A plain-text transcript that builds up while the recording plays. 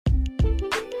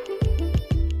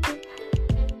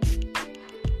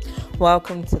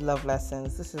Welcome to Love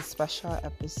Lessons. This is a special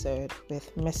episode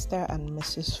with Mr. and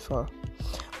Mrs. Fo,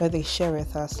 where they share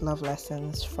with us love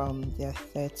lessons from their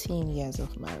 13 years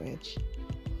of marriage.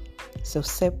 So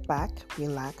sit back,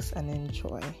 relax, and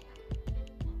enjoy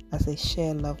as they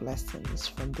share love lessons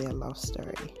from their love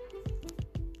story.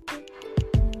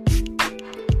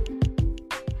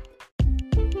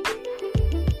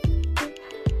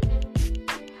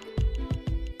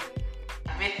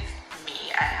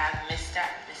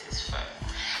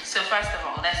 First of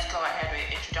all, let's go ahead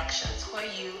with introductions. Who are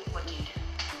you? What do you do?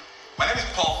 My name is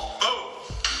Paul Fo.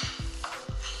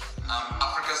 I'm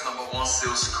Africa's #1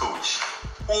 sales coach,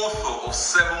 author of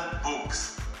 7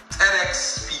 books, TEDx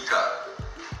speaker,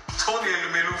 Tony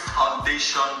Elumelu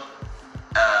Foundation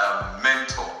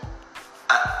mentor.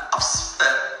 I've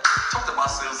talked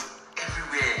about sales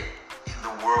everywhere in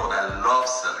the world. I love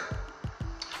selling.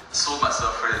 Sold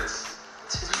myself first.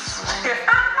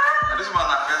 And this is my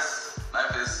first.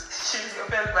 She's your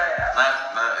first buyer.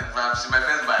 She's my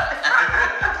first buyer.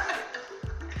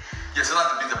 Yeah, so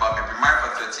that's a bit about me. I've been married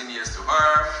for 13 years to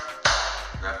her.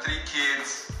 We have 3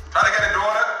 kids. Trying to get a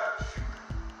daughter.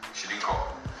 She didn't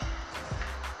call.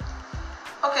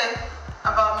 Okay,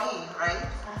 about me, right?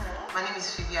 My name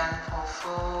is Vivian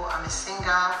Fo. I'm a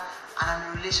singer and I'm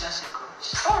a relationship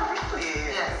coach. Oh,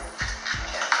 really? Yes.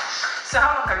 So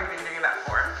how long have you been doing that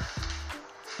for?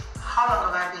 How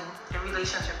long have I been? A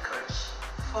relationship coach.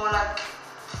 For like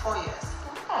 4 years.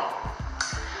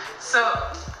 So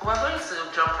we're going to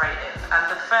jump right in, and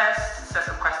the first set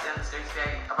of questions is going to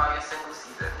be about your single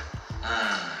season.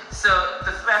 So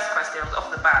the first question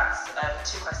off the bat,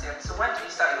 2 questions. So when did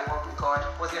you start your walk with God?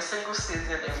 Was your single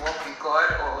season a walk with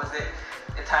God, or was it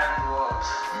a time in the world?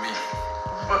 Me.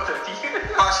 Both of you.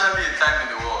 Partially a time in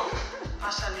the world.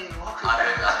 Partially a walk with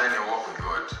And God. then a walk with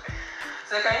God.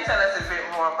 So can you tell us a bit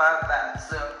more about that?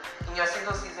 So in your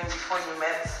single season before you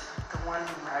met the one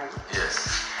you married?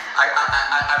 Yes.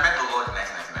 I met the Lord in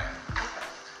 1999.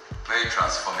 Very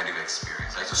transformative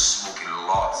experience. I used to smoke a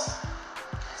lot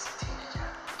As a teenager.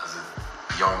 as a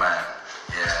young man.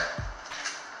 Yeah.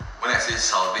 When I say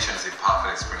salvation is a powerful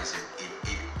experience, it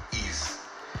is.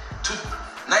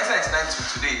 1999 to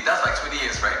today, that's like 20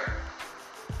 years, right?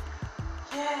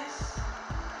 Yes.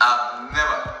 I've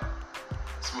never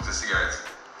smoked a cigarette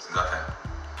since that time.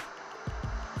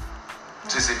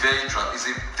 So it's a very,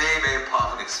 very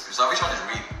powerful experience. Salvation is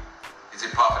real. It's a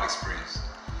powerful experience.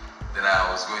 Then I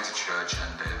was going to church,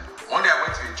 and then one day I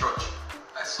went to a church.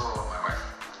 I saw my wife.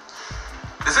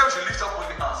 They said we should lift up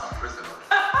holy hands and praise the Lord.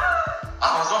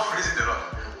 I was not praising the Lord.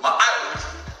 My eye was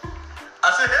lifted. I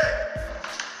said, hey,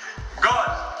 God,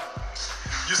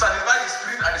 you satisfy the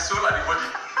spirit and the soul and the body.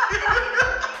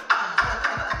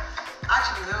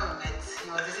 Actually, when we met, he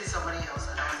was dating somebody else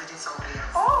and I was dating somebody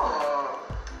else. Oh.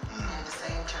 In the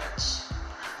same church.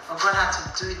 But God had to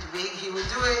do it the way he would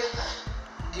do it.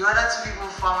 The other 2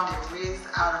 people found their ways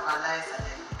out of our lives and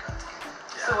then we got together.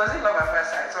 So was it love at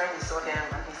first sight when you saw him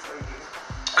and he saw you?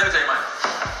 Let me tell you, man.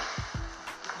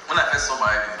 When I first saw my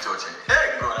wife in the church,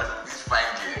 hey, bro, I said, this fine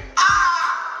girl.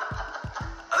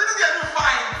 I said, this girl is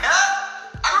fine.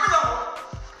 I don't know.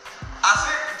 I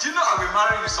said, do you know I will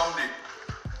marry you someday?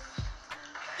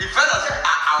 He felt as if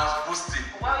I was boasting.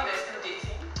 While you were still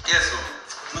dating? Yes, so.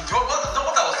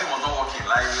 What I was doing was not working.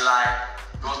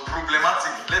 It was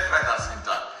problematic, left, right, and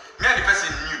center. Me and the person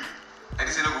knew, and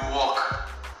this didn't go work.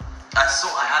 I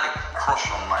had a crush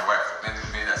on my wife. Then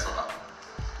I saw her.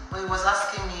 But he was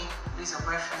asking me, who's your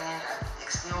boyfriend? I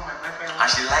explained what my boyfriend was. And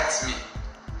she liked me.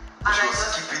 But she And I was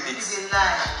just, keeping it. It's a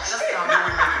lie. Just You know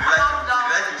women,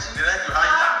 they like to hide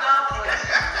Calm that. down for it.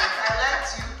 I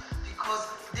liked you because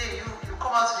today you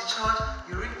come out to the church,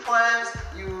 you read poems,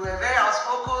 you were very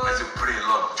outspoken. I used to pray a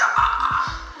lot.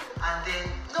 And then,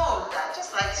 no, I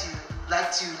just liked you.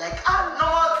 Like, no,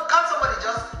 can't somebody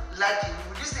just like you?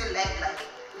 Would you say like?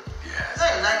 Yes.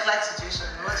 It's not a like situation.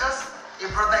 It was just a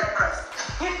brother in Christ.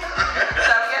 So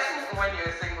I'm guessing when you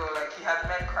were single, like you had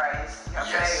met Christ, you had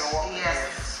Yes. met your walk.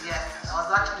 Yes. I was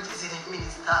actually visiting a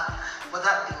minister, but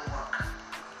that didn't work.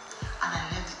 And I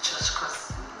left the church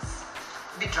because it was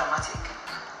a bit dramatic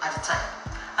at the time.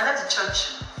 I left the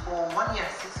church for 1 year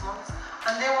and 6 months,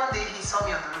 and then one day he saw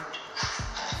me on the road.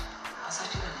 I was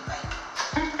actually on the bike.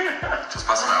 Just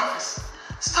passing my office.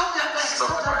 Stop that bike, Stop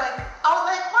stop the that bike. bike. I was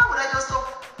like, why would I just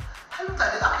stop? I looked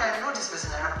at it, okay, I know this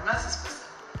person, I recognize this person.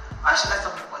 Why should I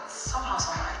stop it? But somehow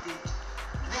I did.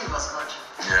 I think it was God.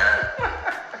 Yeah.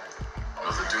 It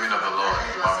was the doing of the Lord.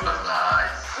 Marvelous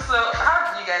nice. So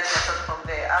how did you guys get started from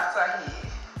there after he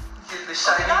did the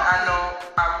shining Amo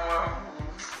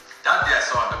move? That day I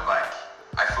saw her on the bike.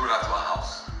 I flew her to her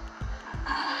house.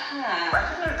 I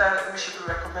didn't know that we should be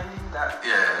recommending that.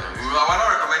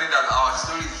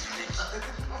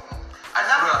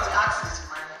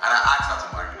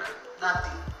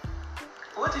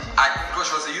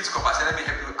 need to come. I said, let me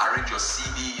help you arrange your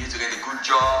CV. You need to get a good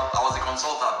job. I was a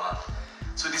consultant, man.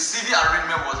 So the CV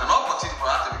arrangement was an opportunity for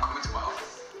her to be coming to my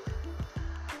office.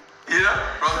 You know,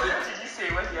 from there. What did you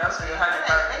say when you asked for your hand?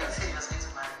 When you said you were going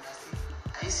to marry me, I said,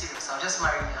 are you serious? I'll just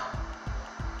marry you now.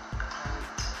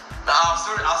 No, I'm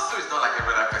sorry. Our story is not like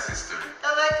every other person's story.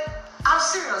 They're like, I'm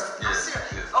serious. I'm Yes, serious.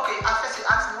 yes. Okay, at first you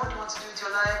asked me, what do you want to do with your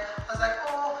life? I was like,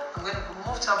 oh, I'm going to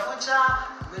move to Abuja.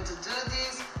 I'm going to do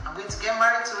this. I'm going to get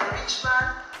married to a rich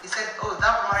man. He said, oh,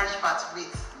 that marriage part, wait,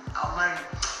 I'll marry you.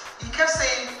 He kept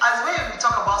saying, as when we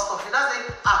talk about stuff, he doesn't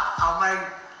say, I'll marry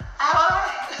you. I'm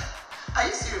like, are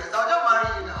you serious? I'll just marry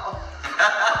you now.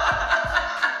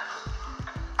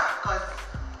 Because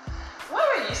Why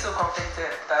were you so conflicted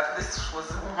that this was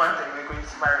the woman that you were going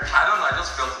to marry? I don't know. I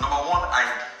just felt, number one,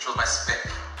 she was my spec.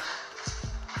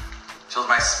 She was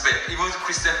my spec. Even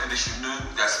Christian people, they should know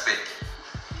their spec.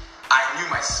 I knew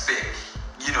my spec,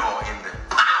 you know, in the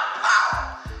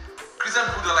pow. Christian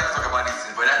people don't like to talk about these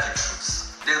things, but that's the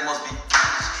truth. There must be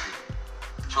chemistry.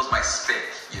 She was my spec,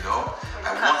 you know.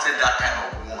 I wanted that kind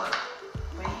of woman.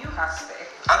 When you have spec.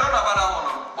 I don't know about that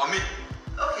one, but me.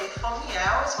 okay, for me, I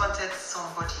always wanted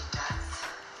somebody that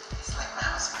is like my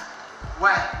husband.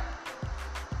 Why?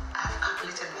 I've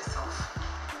calculated myself.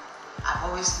 I've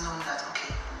always known that,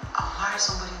 okay, I'll marry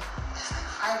somebody that's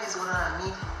like 5 years older than me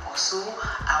or so.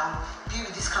 I'll be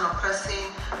with this kind of person.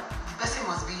 The person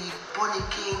must be born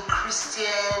again,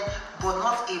 Christian, but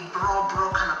not a bro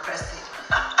kind of person.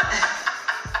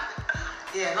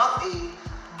 Yeah, not a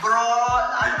bro.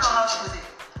 I don't know how to put it.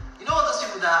 You know all those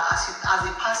people that as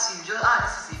they pass you, just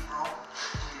this is a bro.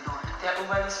 You know. They're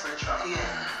overly spiritual. Yeah.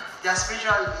 Their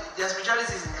spirituality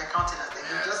is in their countenance. Like,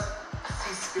 you just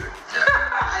see spirit. Yeah.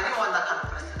 I didn't want that kind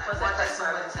of person. I Was that wanted like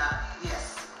somebody that,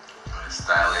 yes.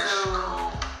 Stylish, So-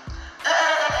 cool.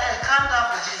 Calm down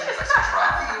for Jesus. Like some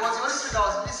I think it was the Holy Spirit that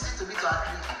was listening to me to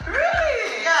agree.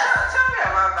 Really? Yes. Tell me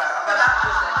about that. About that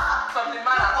process. From the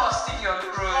man that was sitting on the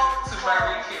road to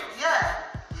marrying him. Yeah.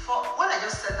 When I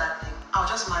just said that thing, I'll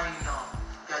just marry you now.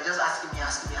 They are just asking me.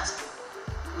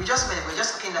 We just met, we're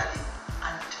just talking that day.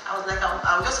 And I was like,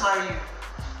 I'll just marry you.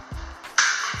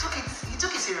 He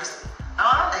took it seriously. And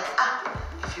I'm like,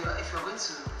 if you're going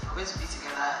to be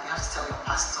together, you have to tell your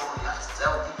pastor, you have to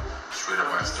tell people. Straight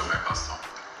up, I still my pastor.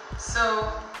 So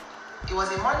it was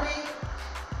a Monday.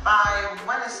 By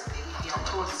Wednesday, he had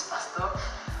told his pastor.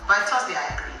 By Thursday,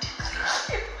 I agreed.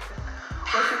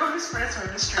 But the Holy Spirit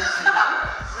ministry.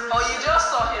 Or you just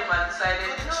saw him and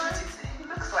decided, But the truth is, he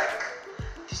looks like.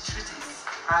 the truth is,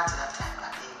 prior to that time,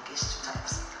 I've been engaged 2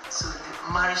 times. So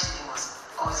the marriage thing was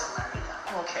always on my radar.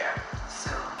 Okay.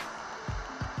 So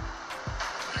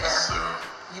So,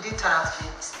 you didn't turn out to be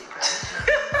a mistake, right?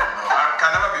 no, I can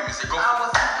never be mistaken. I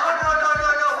was no.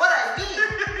 What I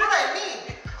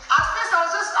mean. At first, I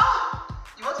was just,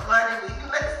 you want to marry me?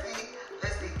 Let's see.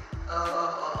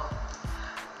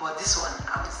 But this one,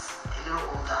 I was a little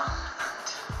older and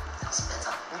it was better,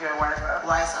 You're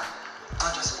wiser,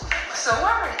 not just older. So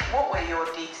what were your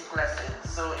dating lessons?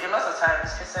 So a lot of times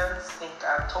Christians think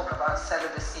and talk about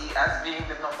celibacy as being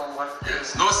the number one thing.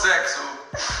 Yes, no sex.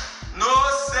 No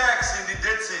sex in the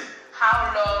dating. How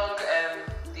long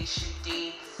they should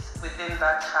date within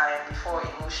that time before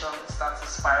emotions start to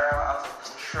spiral out of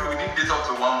control? We didn't date up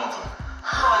to 1 month.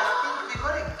 No, I think we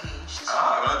got engaged.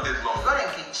 We don't date long. We got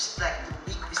engaged like the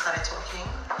week we started talking,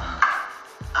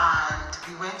 and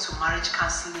we went to marriage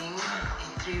counseling in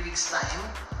 3 weeks' time.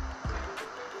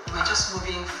 We were just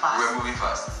moving fast. We're moving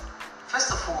fast.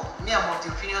 First of all, me, I'm of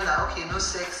the opinion that okay, no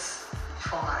sex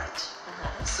before marriage.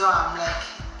 So I'm like,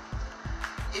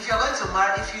 if you're going to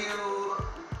marry,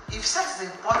 if sex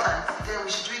is important, then we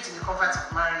should do it in the comfort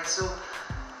of marriage. So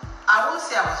I won't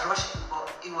say I was rushing, but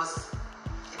it was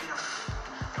a bit of.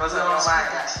 It was on your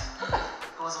mind.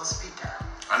 It was on speaker.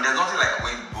 And there's nothing like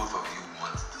when both of you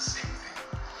want the same thing.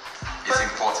 It's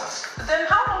important. But then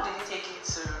how long did it take you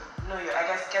to know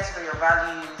get to know your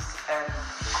values and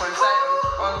coincide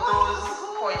on those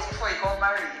points before you got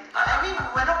married? I mean, we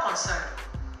were not concerned.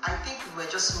 I think we were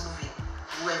just moving.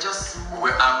 We were just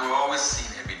moving. We're always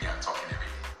seeing every day and talking every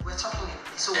day. We're talking every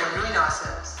day. So we're knowing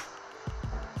ourselves.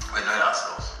 We're knowing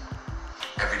ourselves.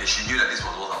 Every day she knew that this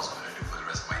was what I was going to do for the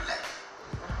rest of my life.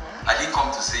 I didn't come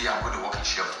to say I'm going to work in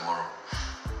Shell tomorrow.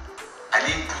 I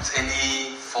didn't put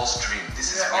any false dream.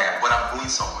 This is where, but I'm going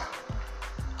somewhere.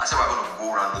 I said we're going to go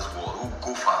around this world. We'll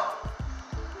go far.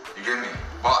 You get me?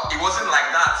 But it wasn't like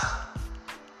that.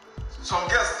 Some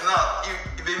girls now,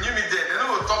 if they knew me then, they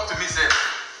don't talk to me, say,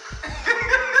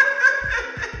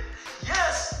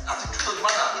 yes, that's the truth of the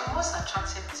matter. The most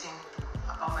attractive thing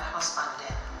about my husband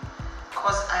then,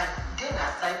 because I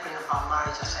started praying about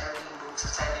marriage, I started reading books, I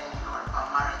started learning about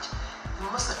marriage.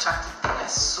 attractive thing I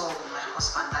saw with my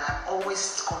husband that I've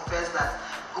always confessed that,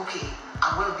 okay,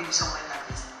 I'm going to be with somebody like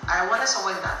this. I wanted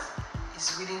somebody that is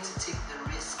willing to take the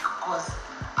risk, because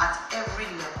at every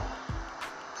level,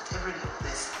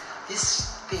 there's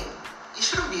this thing. It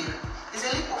shouldn't be, it's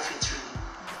a leap of faith really.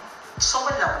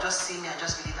 Somebody that will just see me and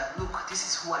just believe that, look, this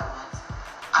is who I want.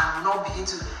 And will not begin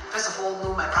to, first of all,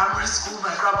 know my primary school, my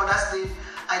grandmother's name.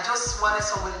 I just wanted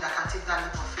somebody that can take that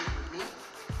leap of faith with me.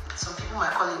 Some people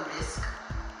might call it risk.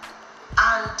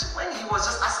 And when he was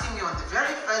just asking me on the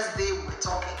very first day we were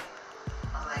talking,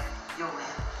 I was like, yo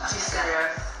man, that's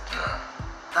serious. Yeah.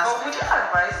 But would you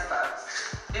advise that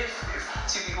if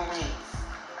two people meet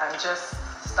and just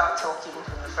start talking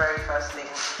from the very first thing,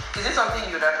 is it something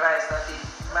you would advise that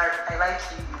I like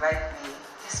you, you like me?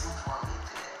 Let's move on with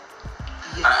it.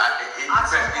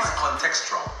 It's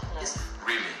contextual. Yes.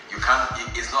 Really, you can't.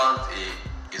 It's not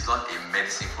a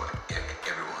medicine for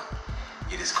everyone.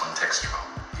 It is contextual.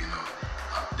 You know,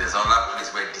 there's another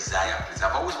place where desire plays.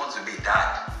 I've always wanted to be a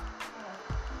dad.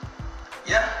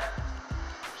 Yeah.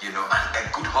 You know, and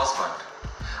a good husband.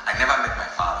 I never met my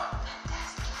father.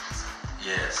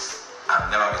 Yes, I've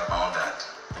never met my own dad.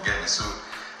 You get me? So,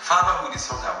 fatherhood is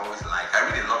something I've always liked. I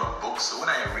read a lot of books. So when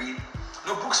I read,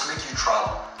 books make you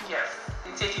travel. Yes.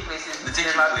 They take you places. They take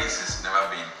you places never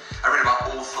been. I read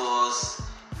about authors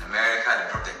in America. They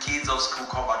drop their kids off school,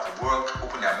 come back to work,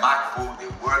 open their MacBook, they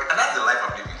work, and that's the life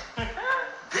I'm living.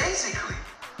 Basically,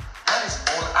 that is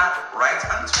all I write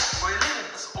and talk for a living.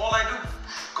 That's all I do.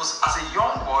 Because as a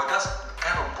young boy, that's the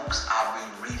kind of books I've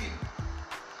been reading.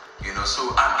 You know,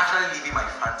 so I'm actually living my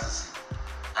fantasy.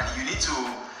 And you need to.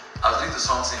 I was listening to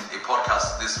something, a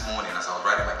podcast this morning as I was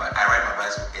riding my bike. I ride my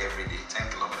bicycle every day, 10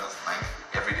 kilometers,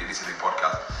 every day. This is a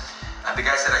podcast. And the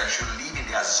guy said that you should live in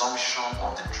the assumption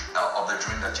of the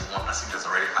dream that you want as if it's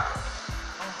already happened.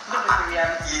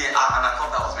 Yeah, and I thought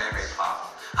that was very, very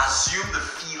powerful. Assume the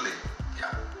feeling.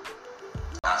 Yeah.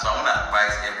 And so I want to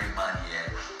advise every man here,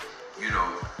 you know,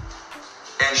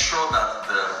 ensure that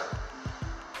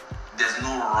there's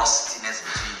no rustiness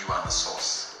between you and the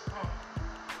source.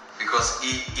 Because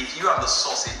if you are the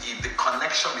source, if the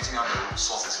connection between you and the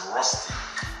source is rusty,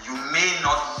 you may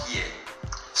not hear.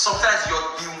 Sometimes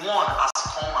the one has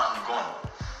come and gone.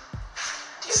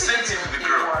 Same thing with the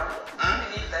girl.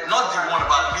 Not the one,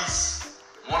 but at least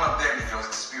one of them in your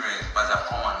experience might have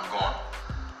come and gone.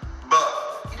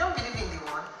 But you don't believe in the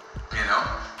one? You know?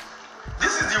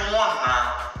 This is the one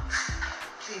now.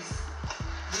 Please,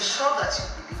 be sure that you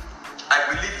believe in the one. I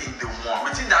believe in the one.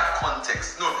 Within that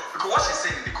context. No, because what she's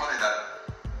saying in the context that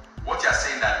what you're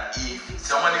saying that if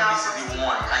someone misses the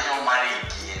one, can you marry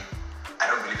again? I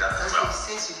don't believe that as well.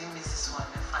 Since you didn't miss this one,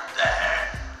 you're fine.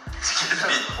 Excuse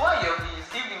me. What are your views?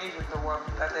 Do you believe in the one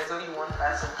that there's only one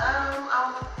person? I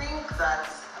would think that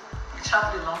you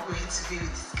traveled a long way to be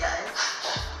with this guy.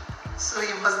 So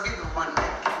he must be the one,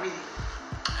 like, really.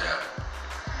 Yeah.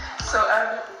 So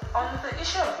on the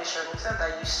issue of vision, you said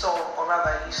that you saw, or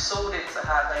rather you sold it to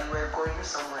her that you were going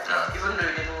somewhere, even though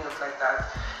it didn't look like that.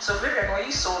 So Vivian, were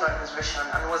you sold on his vision,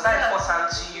 and was that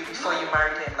important to you before you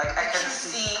married him? Like, I can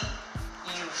see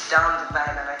you down the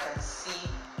line, and I can see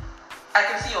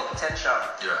your potential,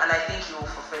 and I think you will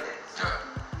fulfill it. Yeah.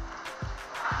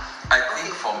 I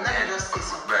think for me, Let me just say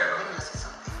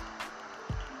something.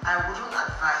 I wouldn't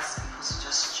advise people to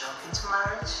just jump into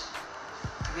marriage.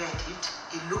 The way I did,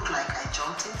 it looked like I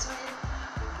jumped into it,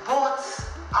 but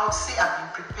I would say I've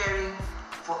been preparing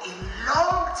for a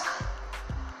long time.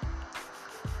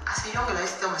 As a young girl, I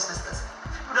used to tell my sisters,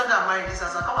 people don't get married this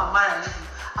house, I'll come and marry and leave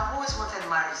you. I've always wanted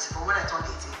marriage, but when I turned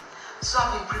 18, so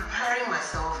I've been preparing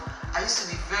myself. I used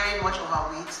to be very much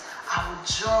overweight. I would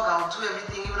jog, I would do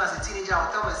everything. Even as a teenager, I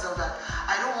would tell myself that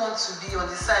I don't want to be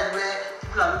on the side where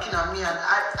people are looking at me, and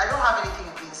I don't have anything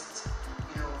against,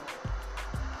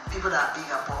 people that are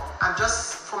bigger, but I'm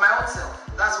just, for my own self,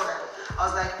 that's what I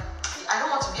was like, I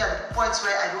don't want to be at the point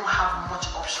where I don't have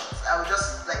much options. I would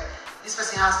just, like, this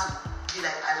person has to be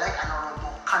like, I like an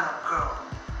honorable kind of girl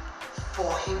for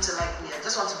him to like me. I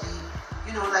just want to be,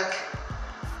 like,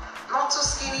 not too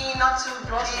skinny, not too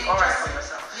big. Alright for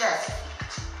yourself. Yes,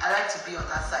 I like to be on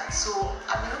that side. So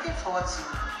I've been looking forward to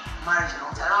marriage a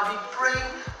long time. I've been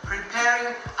praying,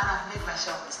 preparing, and I've made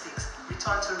myself mistakes.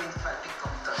 Return to ring if I picked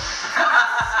up the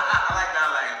I like that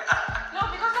line. No,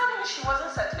 because that means she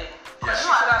wasn't settling. Yeah. She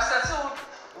could have settled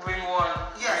ring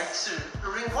 1, yes. ring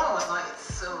 2. Ring 1 was not it,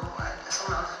 so I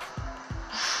saw now.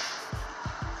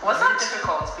 Was that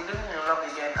difficult, believing in love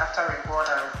again after ring 1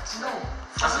 and 2? No.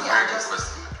 That's a very good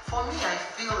question. For me, I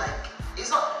feel like it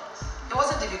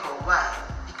wasn't difficult. Why?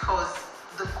 Because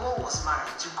the goal was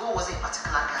marriage. The goal was a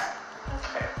particular guy.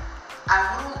 Okay. I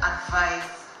wouldn't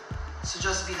advise to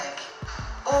just be like,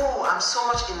 oh, I'm so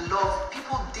much in love.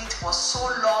 People date for so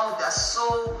long, they're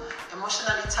so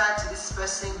emotionally tied to this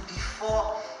person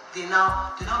before they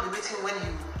now be waiting when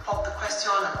you pop the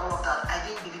question and all of that. I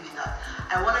didn't believe in that.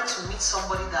 I wanted to meet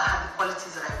somebody that had the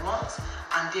qualities that I want,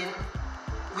 and then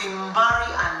we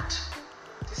marry and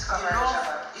Discover the love, each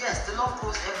other. yes, the love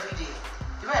grows every day.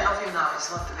 The way I love him now is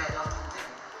not the way I loved him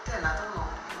then. Then I don't know.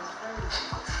 It was very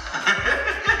difficult.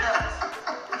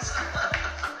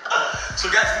 So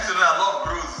guys, need to know that love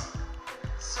grows.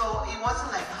 So it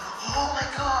wasn't like, oh my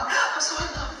God, I'm so in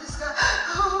love with this guy.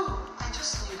 Oh. I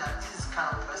just knew that this is the kind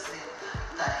of person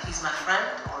that he's my friend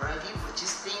already, we're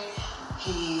just thinking.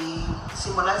 He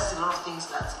symbolizes a lot of things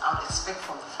that I would expect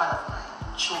from the father of my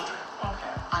children.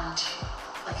 Okay. And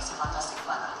like, he's a fantastic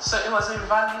father. So it was a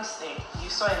values thing. You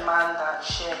saw a man that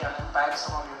shared and imbibed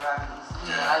some of your values,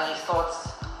 and you thought,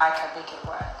 I can make it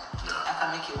work. I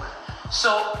can make it work.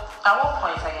 So at what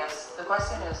point, I guess, the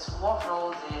question is, what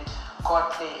role did God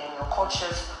play in your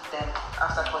courtship, then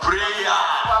after courtship? Prayer.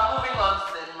 We're moving on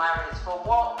to the marriage, but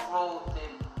what role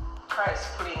did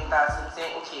Christ put in that and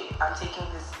saying, okay, I'm taking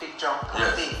this big jump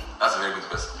Yes, today? that's a very good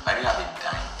question. I didn't have a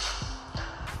dime.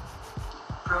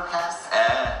 Broadcast.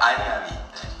 I didn't have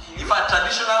it. If a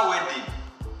traditional wedding,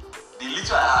 the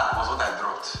little I had was what I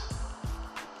dropped.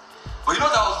 But you know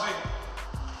what I was doing?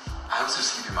 I used to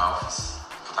sleep in my office.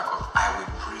 I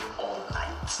will pray all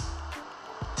night.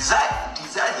 Desire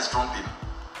is a strong thing.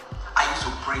 I used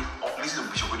to pray. Listen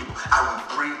to Bishop Odibo. I will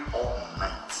pray all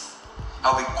night.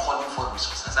 I'll be calling for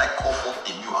resources. I call for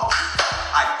a new house.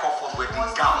 I call for wedding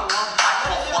gown. I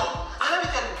call for. Let me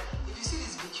tell you. If you see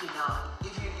this VQ now,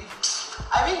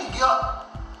 I mean the girl.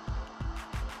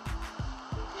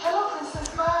 Hello, Princess.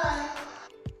 Bye.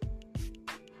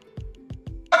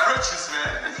 Approaches,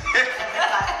 man.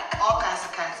 All kinds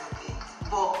of things.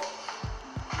 But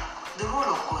the role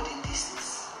of God in this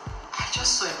is, I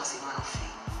just saw him as a man of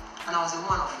faith. And I was a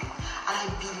woman of faith. And I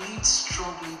believed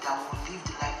strongly that we would live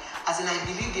the life. As in, I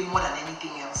believed in more than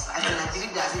anything else. As in, I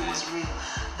believed that it was real.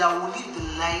 That we would live the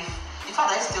life. In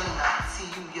fact, I used to tell him that, see,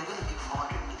 you're going to live for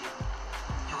 100 million.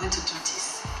 You're going to do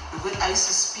this. I used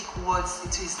to speak words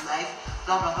into his life.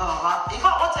 Blah, blah, blah, blah, blah. In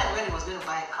fact, one time when he was going to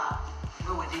buy a car,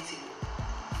 when we were dating,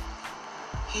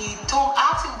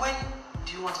 I asked him, when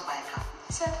do you want to buy a car?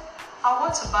 He said, I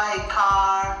want to buy a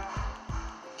car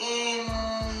in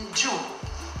June.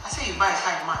 I said, you buy a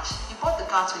car in March. He bought the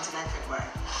car 29 February.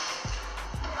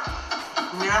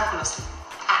 Miraculously.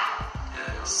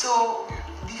 So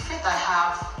the faith I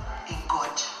have in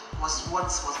God was what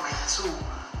was my tool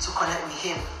to connect with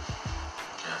him.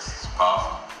 Yes, it's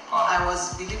powerful. I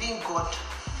was believing God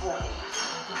for him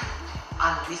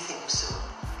and with him. So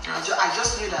I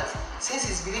just knew that since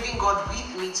he's believing God with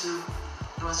me too,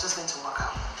 it was just going to work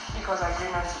out. Because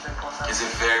agreement is important. It's a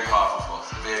very powerful force.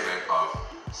 Very, very powerful.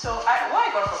 So what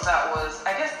I got from that was,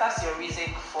 I guess that's your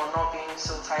reason for not being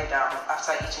so tied down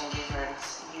after each engagement.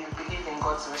 You believe in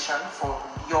God's vision for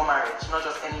your marriage, not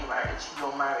just any marriage,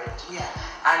 your marriage. Yeah.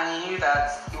 And you knew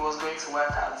that it was going to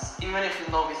work out. Even if it's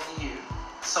not with you,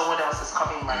 someone else is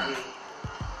coming my way.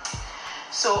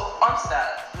 So onto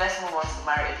that, let's move on to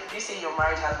marriage. You say your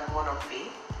marriage has been one of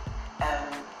faith,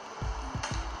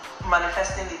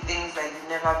 manifesting the things that you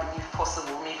never believed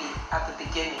possible, maybe at the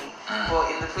beginning, but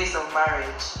in the place of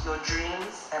marriage, your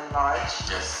dreams enlarged,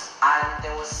 Yes. and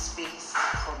there was space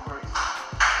for growth.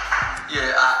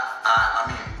 Yeah, I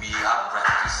mean, we have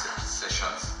practice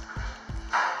sessions.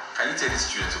 Can you tell the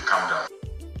students to calm down?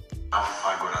 How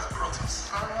far God has brought us.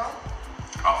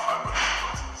 How far God has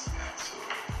brought us. Yeah, so,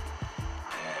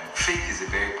 faith is a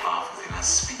very powerful thing, and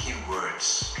speaking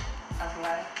words Of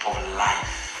life. of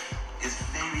life is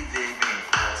very, very, very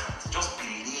important. Just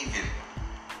believing.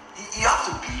 You have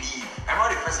to believe. I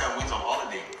remember the first time I went on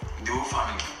holiday with the whole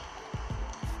family.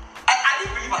 I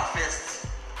didn't believe at first.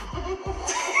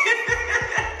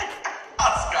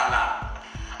 Ask Allah.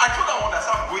 I told her one that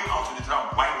I'm going out to the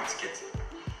town buying a ticket.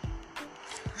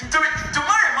 To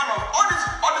marry a man of all these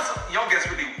young girls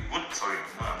with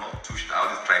I'm not too shy. All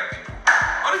these tribe people.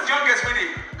 All these young girls with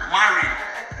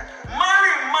marry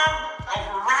a man of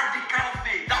radical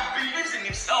faith that believes in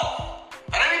himself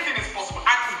that anything is possible.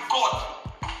 And with God,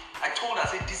 I told her, I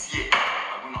said, this year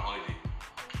I'm going on holiday.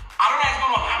 I don't know how it's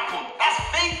going to happen. That's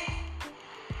faith.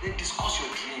 Then discuss your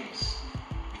dreams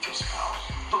with your spouse.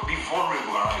 Don't be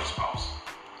vulnerable around your spouse.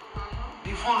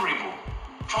 Be vulnerable.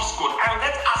 Trust God. And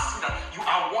let us see that you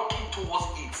are walking towards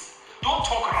it. Don't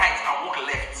talk right and walk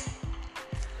left.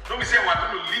 Don't be saying we're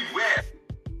going to live where?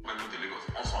 We're going to Lagos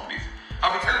on Sundays.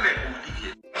 I'll be telling them we'll live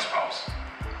here. Your spouse.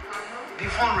 Be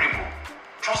vulnerable.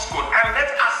 Trust God. And let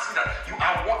us see that you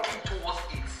are walking towards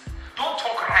it. Don't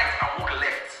talk right and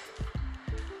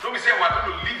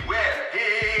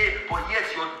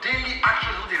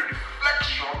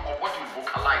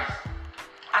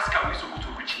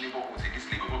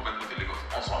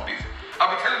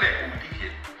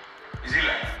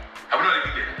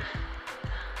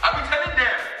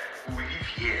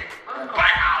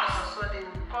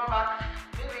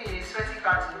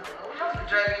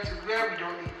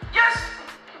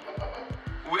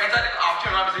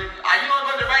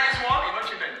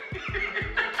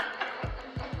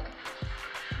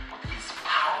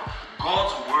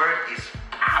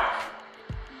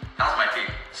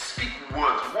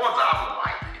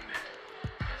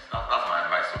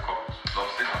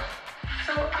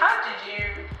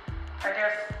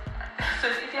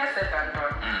easier said than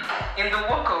done. In the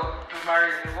walk of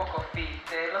marriage, in the walk of faith,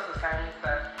 there are lots of signs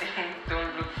that things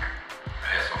don't look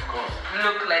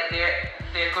like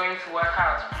they're going to work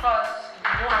out. Plus,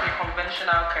 you don't have a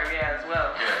conventional career as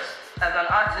well. Yes. As an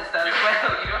artist as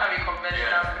well, you don't have a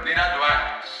conventional career. Neither do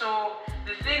I. So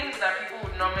the things that people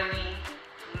would normally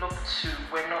look to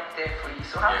were not there for you.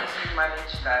 So how did you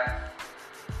manage that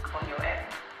on your end?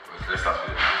 Let's start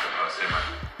with the same man.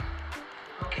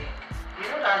 Okay. You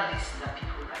know that list that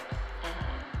people write?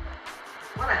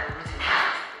 When I wrote it,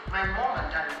 my mom and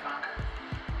dad were back.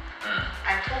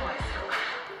 I told myself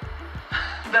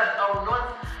that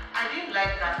I didn't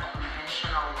like that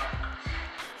conventional work.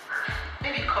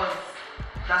 Maybe because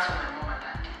that's what my mom and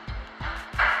dad did.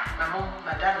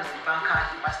 My dad was a banker,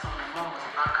 he passed on, my mom was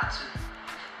a banker too.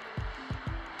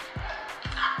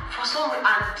 For some reason,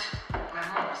 and my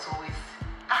mom was always,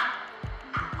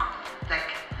 broke.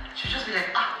 Like, she'd just be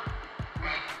like, I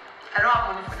don't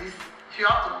have money for this. You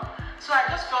have to. So I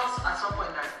just felt at some point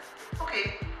that,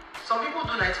 okay, some people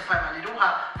do 9 to 5 and they don't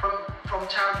have, from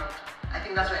childhood, I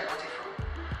think that's where I got it from.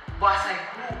 But as I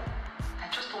grew, I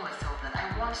just told myself that I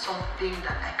want something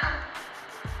that I can,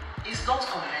 it's not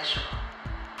conventional,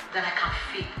 that I can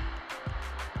fake.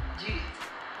 Do you get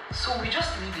it? So we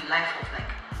just live a life of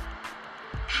like,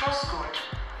 trust God,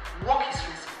 walk His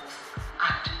principles,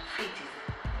 and faith it.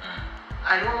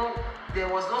 I don't, there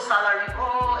was no salary,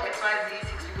 XYZ,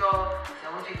 6 figure,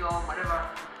 7 figure, whatever.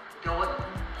 There was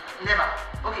never.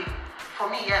 Okay, for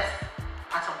me, yes,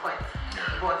 at some point,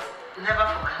 but never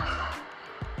for my husband.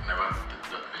 Never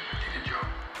did a job.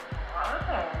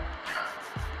 Wow.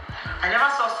 I never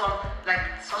saw something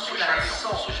that I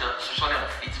saw. Socially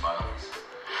unfit man office.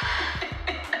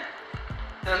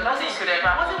 There's nothing you could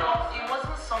ever do. It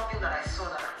wasn't something that I saw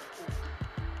that I could.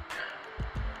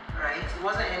 Right? It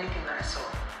wasn't anything that I saw.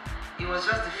 It was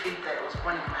just the faith that was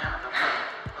born in my heart that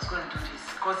I was going to do this.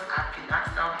 Because I've been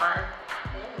asked out by.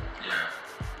 Yeah.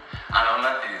 And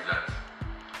another thing is that,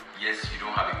 yes, you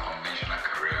don't have a conventional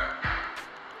career.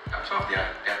 I'm tough. There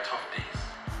are tough days.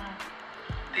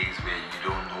 Days where you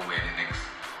don't know where the next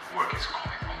work is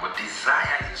coming from. But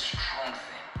desire is a strong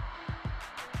thing.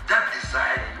 That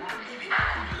desire, you want to live a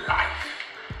good life.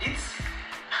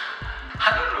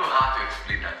 I don't know how to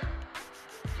explain that.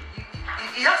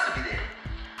 It has to be there.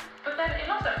 But then a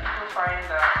lot of people find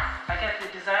that, I guess they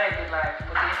desire a good life,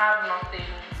 but they have nothing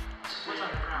to Put on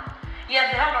the ground. Yeah,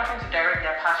 they have nothing to direct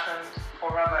their passions, or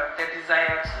rather their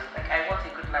desires. Like, I want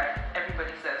a good life.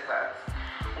 Everybody says that.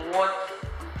 What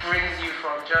brings you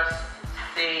from just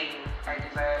saying, I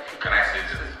desire a good life? Can I say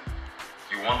this?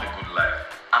 You want the good life,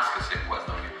 ask yourself who has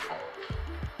done it before.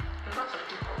 Lots of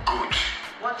people. Good.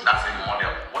 That's a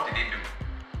model. What did they do?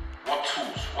 What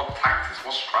tools, what tactics,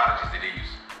 what strategies did they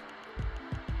use?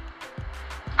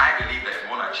 I believe that if you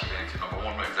want to achieve anything, number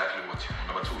one, know exactly what you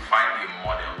want. Number two, find a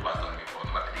model who has done it before.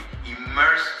 Number three,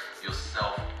 immerse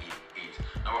yourself in it.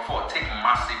 Number four, take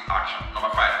massive action. Number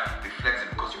five, be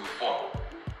flexible because you will fall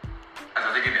as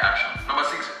you're taking the action. Number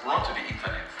six, run to the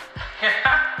internet.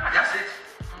 That's it.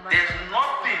 There's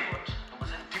nothing. Number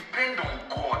seven, depend on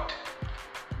God.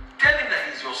 Tell Him that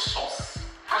He's your source.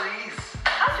 Because He is.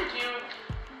 How did you?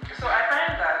 So I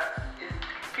find that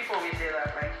people will say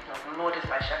that, like, the Lord is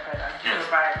my shepherd and He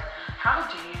provides. How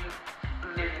do you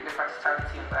live in the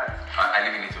practicality of that? I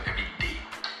live in it every day.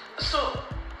 So,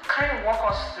 kind of walk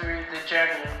us through the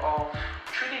journey of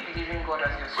truly believing God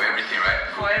as your source. For everything,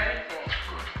 right? For everything.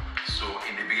 Good. So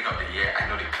in the beginning of the year, I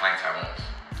know the clients I want.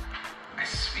 I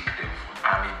speak them for.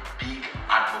 I'm a big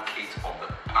advocate of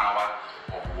the power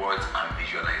of words and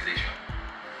visualization.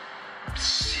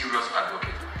 Serious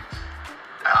advocate of it.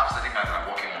 I have certain clients that I'm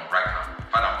working on right now. In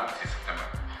fact, I'm booked in September.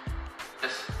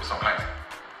 Yes, with some clients.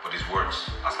 But these words,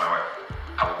 ask my wife,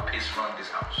 I will pace around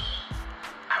this house.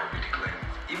 I will be declaring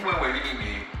it. Even when we're living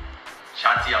in a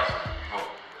shanty house,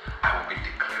 I will be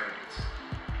declaring it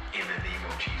in the name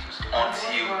of Jesus.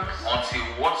 Until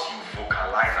what you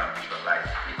vocalize and visualize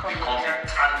becomes a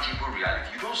tangible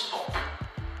reality. You don't stop.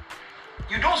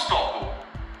 You don't stop, though.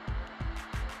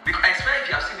 Because I swear if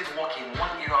you have seen it work in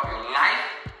one area of your life,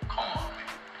 come on.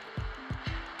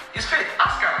 It's faith.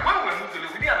 Ask her. When we moved to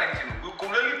live, we didn't have anything. We could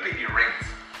only pay the rent.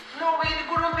 No, we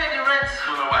couldn't pay the rent.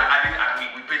 No,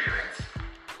 we paid the rent.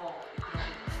 Oh, you couldn't pay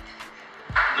the rent.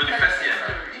 No, the first year.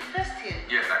 The first year?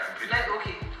 Yes, I can pay the rent. Like,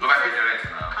 okay. No, I paid the rent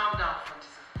now. Calm down,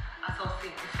 Jesus. As I was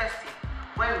saying, the first year,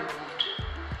 when we moved,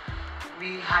 we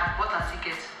had bought a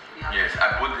ticket. Yes,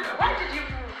 I bought the. When did you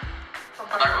move?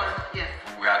 Yes.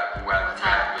 We were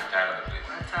tired of the place.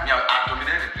 Yeah, I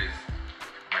dominated the place.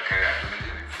 My career, I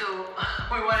dominated it. So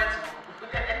we wanted to move.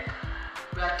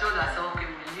 We had told ourselves, okay,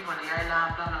 we live on the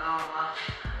island, blah blah blah blah.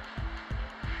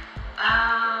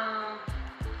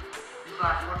 go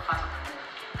afford part of it.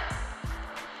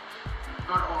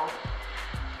 Not all.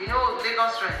 You know,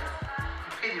 Lagos rent.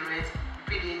 You pay the rent, you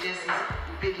pay the agencies,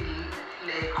 you pay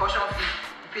the caution fee,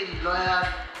 you pay the lawyers,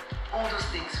 all those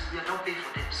things. We are not paying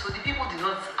for them. So the people did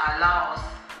not allow us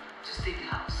to stay in the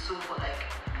house. So for like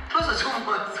close to 2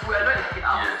 months, we are not in the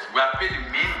house. Yes, we are paying the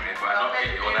main rent, but we are not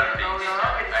paying the other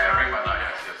things. I remember now,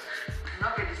 yes.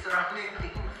 Not pay the surrounding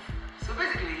things. So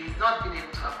basically, it's not being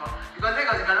able to afford because you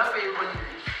cannot pay everybody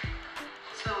rent.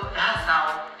 So that's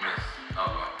how. Yes,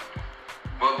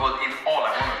 but in all,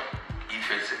 I want to, if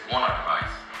it's one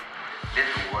advice, let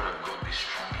the word of God be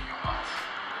strong in your heart.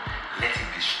 Let it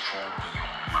be strong in your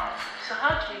mouth. So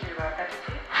how do you do that?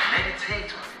 Meditate?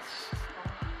 Meditate on it.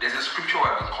 There's a scripture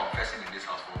I've been confessing in this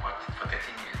house for 13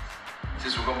 years.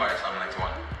 Since we got married, Psalm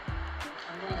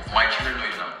 91. My children know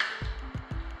it now.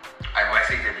 I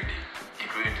say it every day,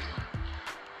 including this one.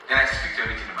 Then I speak to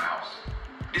everything in my house.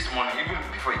 This morning, even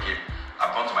before he came,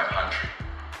 I've gone to my pantry.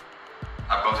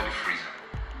 I've gone to the freezer.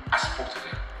 I spoke to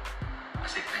them. I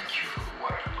said, thank you for the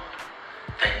word of God.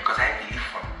 Thank you, because I believe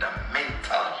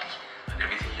fundamentally that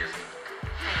everything here is me.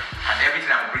 And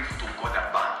everything I'm grateful to God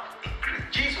about.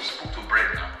 Jesus spoke to bread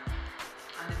now.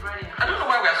 And the bread. I don't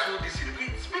know why we are so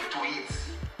disciplined. Speak to it.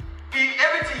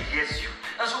 Everything hears you.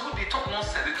 And so they talk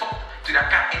nonsense. They talk to their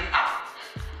car anyhow.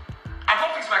 I've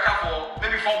not fixed my car for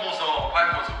maybe 4 months or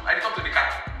 5 months. I talk to the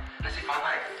car. I say,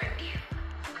 Father, I thank you.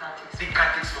 The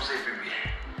car takes us everywhere.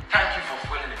 Thank you for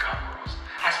fueling the car for us.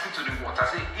 I speak to the water.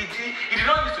 I say, it did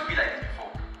not used to be like this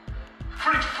before.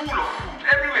 Fridge full of food.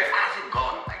 Everywhere. I say,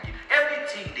 God, I give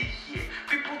everything they hear.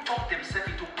 People talk themselves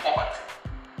into poverty.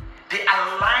 They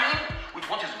align with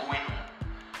what is going on.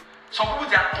 Some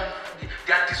people,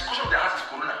 their discussion of their house is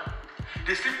Corona.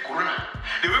 They sleep Corona.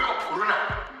 They wake up Corona.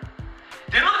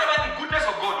 They don't know about the goodness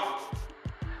of God.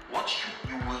 What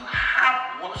you will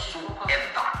have whatsoever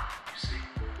you say.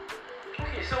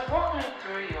 Okay, so walk me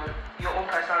through your own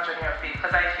personal journey of faith,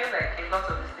 because I feel like a lot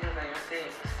of these things that you're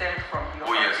saying stem from your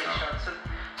foundation. So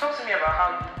talk to me about how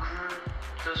you grew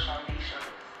those foundations.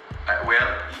 Well,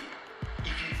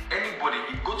 if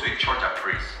you go to a church that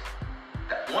prays,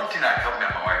 that one thing that helped me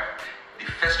and my wife, the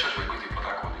first church we were going to in Port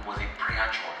Harcourt, it was a prayer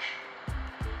church.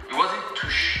 It wasn't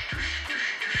tush, tush, tush,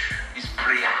 tush. It's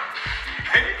prayer.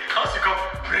 How's it called?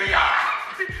 Prayer.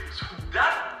 So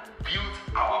that built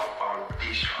our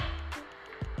foundation.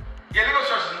 Yeah, Lagos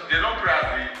church, they don't pray at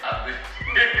the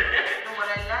No, but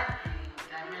I like the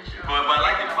dimension. But I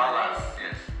like the balance,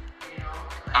 yes. You know,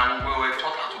 And we were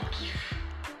taught how to give.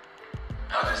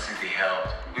 How to see the help.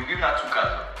 We've given her 2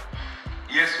 cars.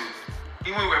 Yes, so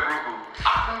even we were broke.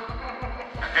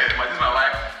 But this is my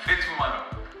wife, faithful man.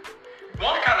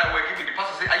 One car that we're giving, the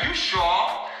pastor said, are you sure?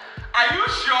 Are you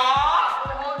sure?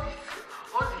 hold it.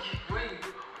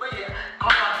 When you come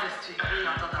back next week, when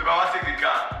you're talking The Baba take the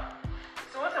car.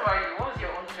 So what about you? What was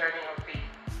your own journey of faith?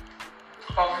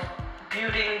 Of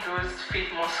building those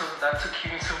faith muscles that took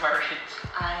you into marriage?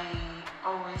 I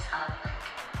always have like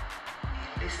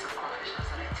a list of confessions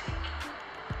that I take.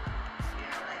 You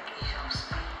know, like it helps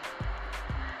me.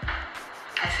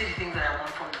 I see the things that I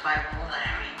want from the Bible that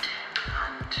I read,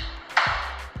 and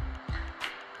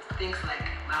things like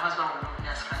my husband will love me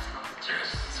as Christ loves the church.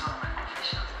 It's one of my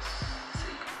confessions. So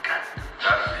you can't do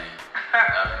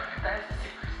That's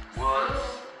the What?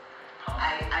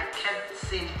 I kept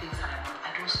saying the things that I want. I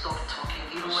don't stop talking.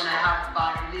 Even when I have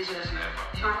bad relationships,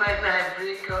 you might not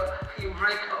break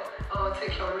up, oh,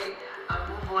 take your ring and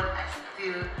move on.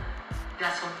 There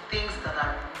are some things that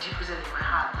are deposited in my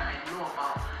heart that I know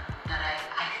about, that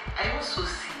I also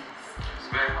see. It's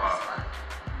very powerful.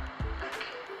 Like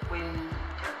when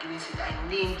you're giving seed, I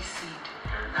named the seed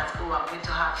that, I'm going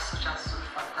to have such and such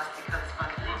fantastic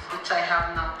husband, which I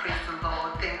have now. Praise the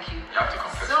Lord. Thank you. You have to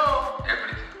confess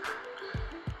everything.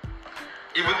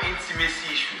 Even intimacy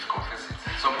issues, confess it.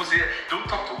 Some people say, don't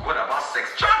talk to God about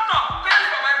sex. Shut up! Tell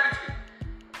him about everything.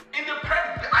 In the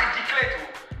prayer, I declare to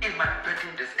in my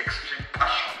bedroom there's extreme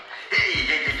passion. Hey,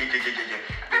 yeah.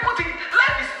 People think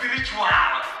life is spiritual.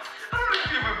 I don't know if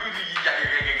people really,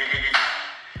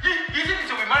 You think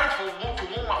to be married for one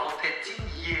woman for 13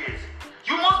 years.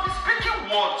 You must be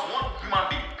speaking words, one human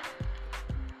being.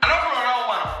 I don't know another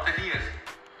woman for 13 years.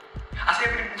 I say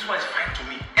every woman is fine to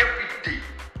me every day.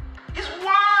 It's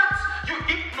words. You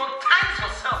hypnotize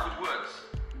yourself with words.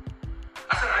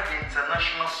 I said like the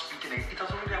international speaking, it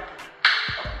has already happened.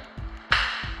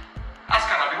 Ask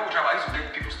Anna, before we travel, I used to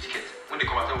get people's tickets. When they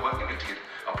come and tell me, give me a ticket,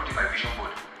 I'll put it in my vision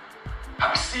board.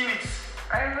 Have you seen it?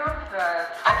 I love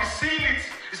that. Have you seen it?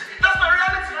 That's my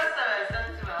reality. Last time I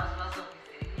sent to my husband's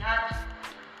office, he had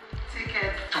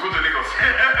tickets To go to Lagos.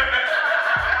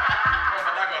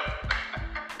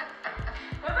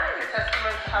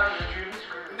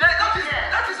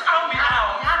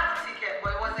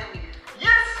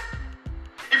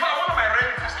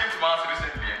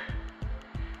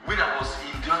 that was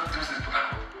in those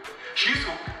Port. She used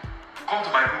to come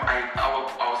to my room. I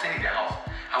was staying in their house.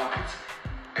 I would put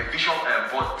a visual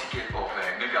board ticket of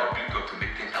maybe I would bring her to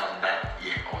make 10,000 that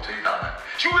year or 20,000.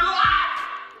 She will laugh.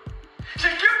 She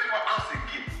came to my house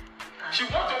again. She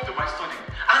went up to my study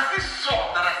and she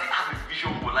saw that I still have a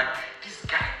visual board. Like this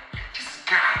guy.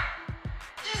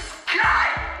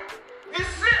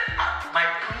 My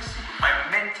principle, my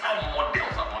mental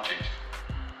models have not changed.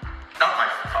 That's my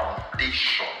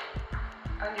foundation.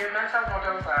 And your mental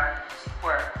models are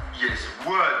words. Yes,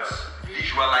 words,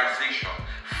 visualization,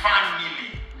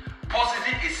 family,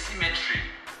 positive asymmetry.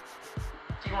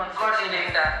 Do you want to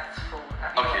explain that for?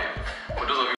 Okay, for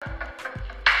those of you,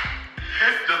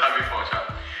 just having fun,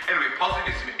 child. Anyway,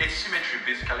 positive asymmetry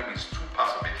basically means two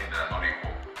parts of a thing that are not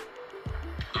equal.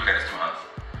 Look at these two hands.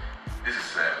 This is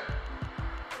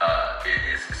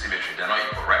asymmetry. They're not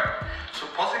equal, right? So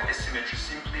positive asymmetry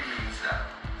simply means that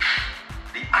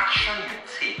the action you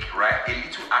take, right, a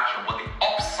little action, but the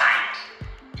upside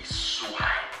is so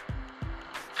high.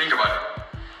 Think about it.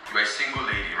 You are a single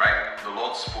lady, right? The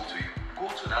Lord spoke to you. Go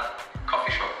to that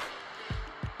coffee shop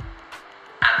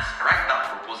and write that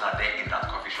proposal there in that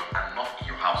coffee shop and not in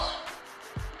your house.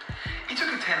 It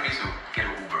took you 10 minutes to get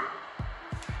an Uber.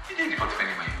 You did it for 20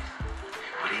 minutes.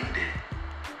 But in there,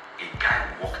 a guy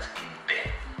walked in there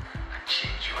and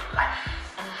changed your life.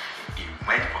 He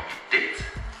went from a date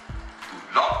to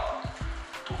love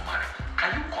to marriage. Can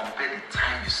you compare the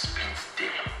time you spent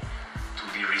there to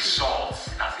the results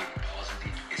as a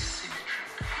positive asymmetry?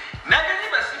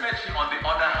 Negative asymmetry, on the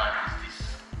other hand, is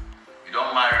this. You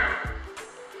don't marry,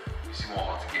 you see one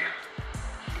hot girl,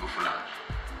 you go full on.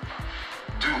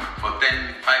 Do for 5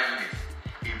 minutes.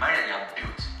 A marriage you have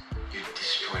built, you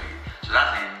destroy it. So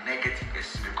that's a negative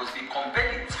asymmetry, because if you compare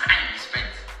the time you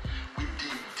spent with the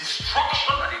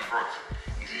destruction that it brought,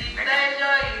 it's a negative.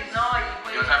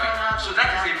 So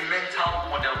that is a mental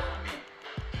model for me.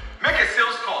 Make a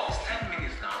sales call, it's 10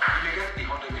 minutes now. You may get a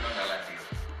 $100 million deal.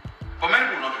 But many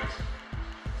people will not do it.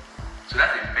 So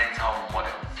that's a mental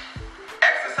model.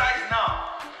 Exercise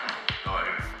now. No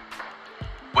worry.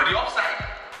 But the upside.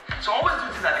 So always do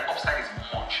things that the upside is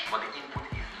much, but the input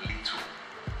is little.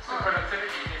 So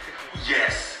productivity basically.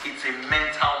 Yes, it's a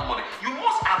mental model. You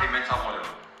must have a mental model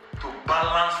to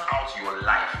balance out your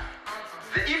life.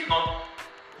 If not,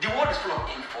 the world is full of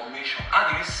information. How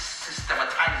do you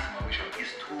systematize information? Is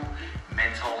through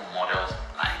mental models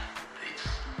like this.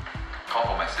 Come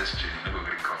for my sister,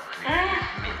 nobody come.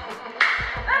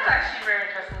 That's actually very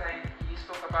interesting that you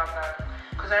spoke about that.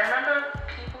 Because I remember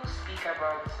people speak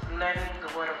about learning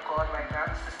the word of God like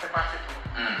that systematically.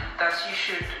 That you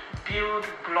should build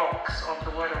blocks of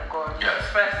the word of God. Yes.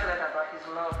 First learn about his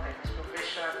love, then his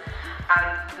provision.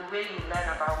 And the way you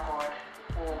learn about God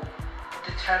will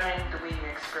determine the way you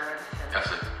experience him.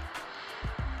 That's it.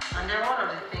 And then one of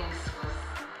the things was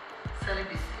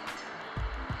celibacy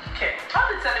too. Okay. How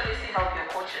did celibacy help your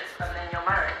courtship and then your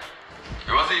marriage?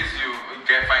 It wasn't easy you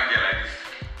get fine girl like this.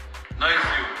 No, it's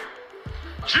you.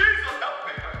 Jesus help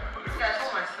me. Okay, I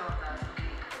told myself that, okay,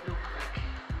 look, like,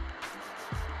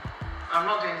 I'm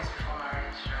not doing this before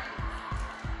marriage, right?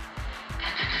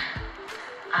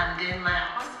 And then my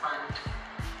husband,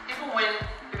 even when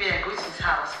maybe I go to his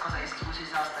house, because I used to go to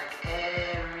his house like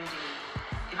every day.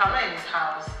 If I'm not in his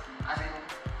house, as in,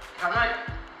 if I'm not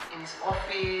in his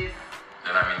office,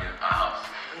 Then I'm in our house.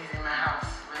 he's in my house.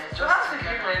 We're So just how did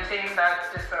you together. maintain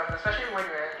that distance, especially when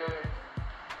you're alone?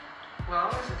 We're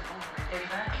always at home.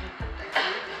 Exactly. Like,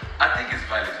 I think it's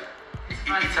valid. It's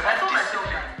I about told myself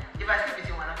discipline. that if I sleep with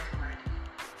him, we're not getting married.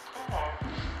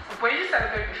 Were you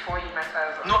celibate before you met her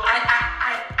as well? No,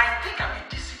 I think I'm a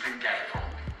disciplined guy from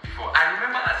before. I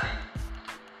remember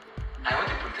I went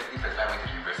to Polytechnic first, I went to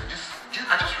university.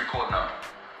 I just recall now.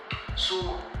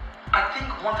 So I think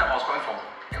one time I was coming from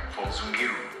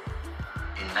Zungeru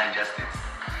in Niger State.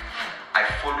 I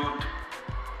followed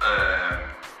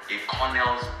a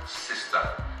colonel's sister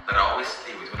that I always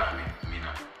stay with when I'm in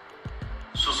Mina.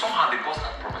 So somehow the boss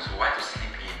had promised me why to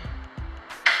sleep in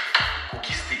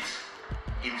Kogi State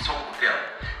in some hotel.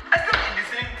 I slept in the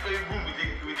same room with the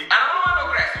and I don't know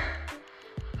no grass.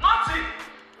 Nothing.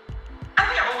 I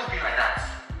think I've always been like that.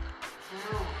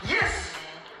 No. Yes.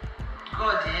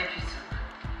 God help you too.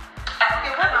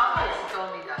 Okay, when my parents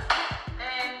told me that,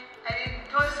 I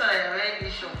told you so that you're wearing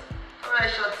this short. Don't wear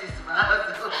short this to my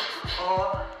house.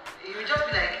 Or you will just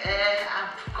be like,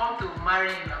 I've come to marry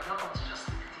you, I've not come to just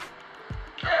sleep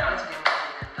with you. I want to get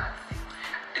married like that.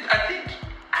 I think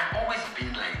I've always been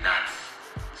like that.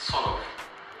 Sort of.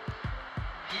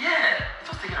 Yeah.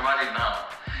 Just thinking about it now.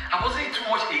 I wasn't too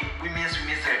much a women's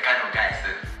kind of guy.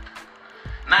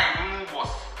 Now even was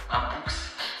and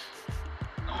books.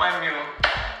 My meal.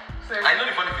 So, I know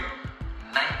the funny thing.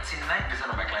 99%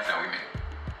 of my clients are women.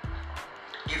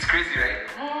 It's crazy, right?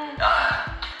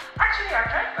 Actually, I've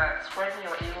heard that when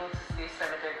you're able to stay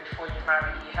celibate before you marry,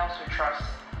 it helps with trust.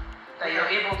 That you're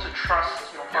able to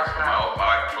trust your Yes, partner. my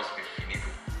wife trusts me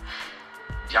finito.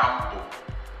 Jumbo.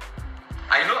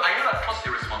 I know that trust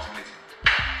is a responsibility.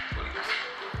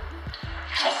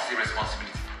 Trust is a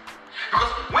responsibility. Because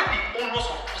when the onus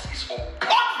of trust is upon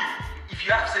you, if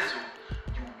you have sense,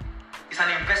 it's an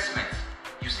investment.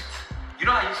 Use it. You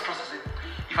know how I use trust?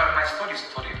 If I'm my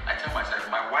study, I tell myself,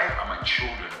 my wife and my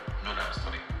children know that I'm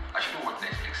studying. I should watch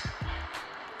Netflix.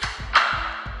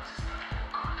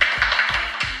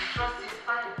 The trust is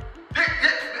fine. I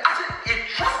said, a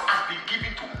trust has been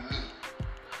given to me.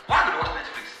 Why do they watch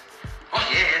Netflix?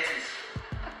 Watch the Netflix.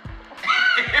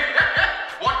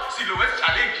 What Silhouette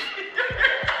Challenge?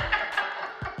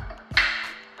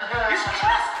 It's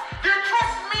trust. They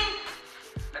trust me.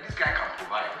 That this guy can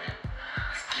provide, man.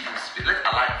 Let's give him space. Let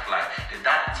a life fly. Then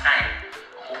that time,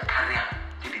 a whole career,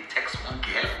 did they text one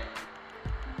girl?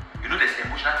 You know there's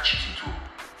emotional cheating too.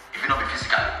 If you not be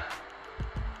physically.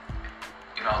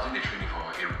 You know, I was doing the training for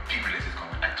a big real estate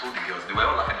company. I told the girls, they were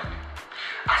all laughing at me.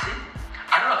 I said,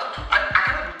 I don't know how to do, I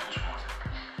cannot do too small.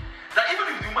 That even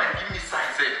if the woman is giving me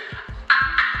signs,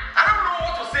 I don't know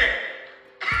what to say.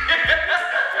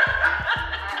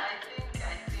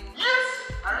 I think. Yes.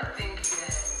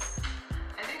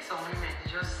 I think some women they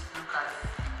just look at.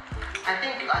 I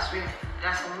think as women, there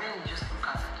are some men you just look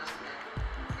at and just be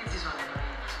like, if this one they don't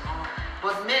need to know.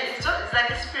 But men, it's like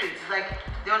a spirit. It's like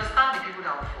they understand the people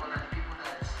that will fall and the people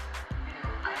that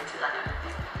are into that kind of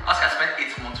thing. I spent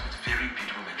 8 months with very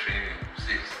beautiful men training in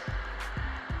sales.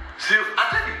 So I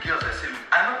tell the girls, I say,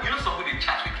 I know you know somebody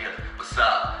chat with girls, but sir, I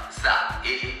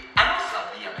know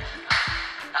Sabi and my sister.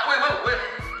 Wait.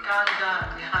 Calm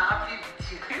down. They are happy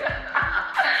with you. They are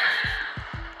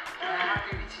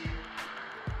happy with you.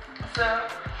 So,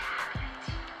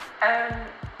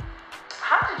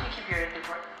 how did you keep your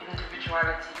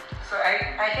individuality? So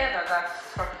I hear that that's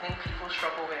something people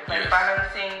struggle with, like Yes.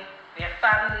 balancing their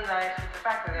family life with the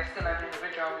fact that they're still an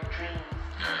individual with dreams,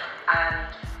 and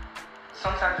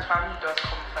sometimes the family does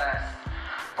come first.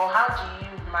 But how do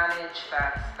you manage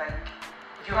that? Like,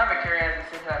 if you have a career as a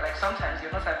singer, like sometimes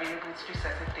you're not available to do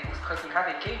certain things because you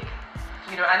have a gig,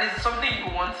 and it's something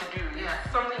you want to do. Yeah.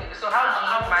 Something. So how do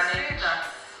I you would manage? say that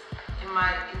in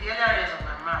the earlier years of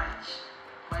my marriage,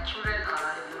 my children are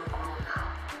a little grown now.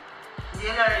 In the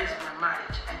earlier years of my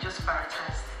marriage, I just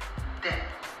prioritized them.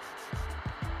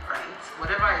 Right?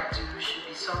 Whatever I do should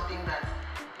be something that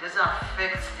doesn't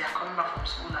affect their coming back from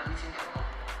school and meeting their mom.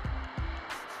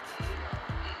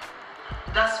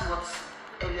 That's what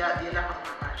the earlier part of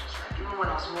my marriage was like. Even when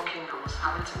I was working, I was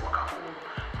having to work at home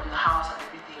from the house and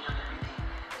everything.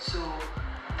 So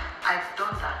I've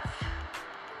done that.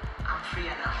 I'm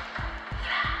freer now.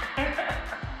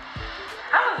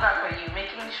 How was that for you?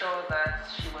 Making sure that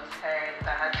she was heard,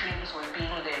 that her dreams were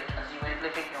being lived as you were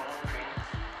living your own dreams.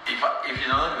 If you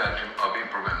know that dream, I'll be a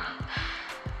problem now.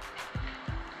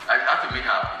 I have to make her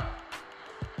happy.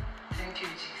 Thank you,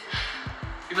 Jesus.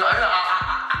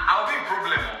 I'll be a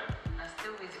problem. I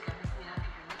still wait, you can make me happy.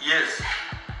 Yes,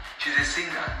 she's a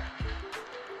singer.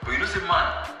 But you know, say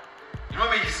man, you know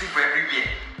make you sing for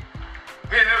everywhere.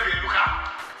 Me never look up.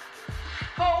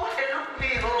 Oh, look me.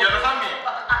 You understand me?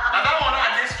 And that one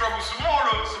I did struggle small.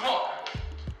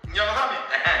 You understand me?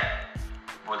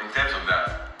 But in terms of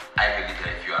that, I believe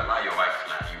that if you allow your wife to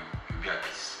learn, you'll be at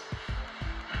peace.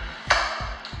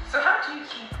 So how do you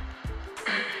keep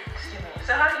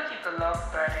the love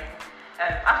burning?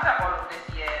 After all of these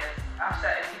years, after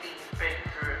everything you've been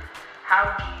through, how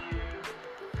do you,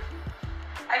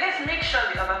 I guess, make sure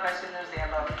the other person knows they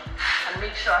are loved, and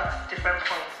make sure at different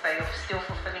points that you're still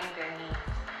fulfilling their needs?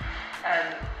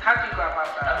 How do you go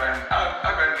about that?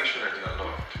 I'm going to make sure that you are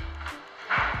loved.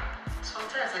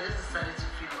 Sometimes I just decided to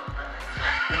feel all by myself.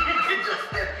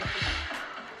 Just everything.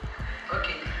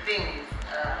 Okay, the thing is,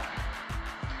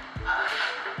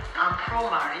 I'm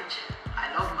pro-marriage.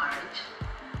 I love marriage.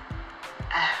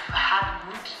 I've had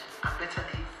good and better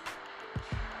days.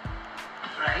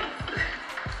 Right?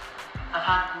 I've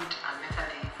had good and better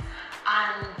days.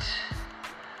 And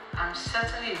I'm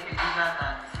certainly a believer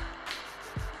that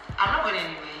I'm not going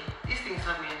anywhere. This thing's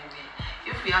not going anywhere.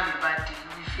 If we have a bad day,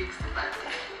 we fix the bad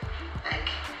day. Like,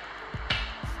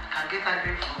 I can get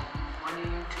angry from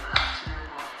morning till afternoon,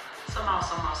 but somehow,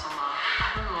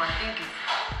 I don't know, I think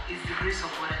it's the grace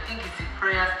of God. I think it's the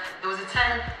prayers. There was a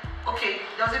time,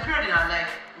 there was a period in our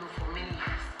life, for many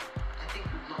years, I think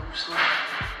we've slowed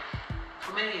down.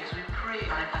 For many years, we pray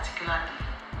on a particular day.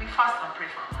 We fast and pray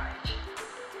for our marriage.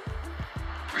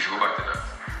 We should go back to that.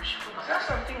 Was that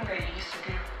something that you used to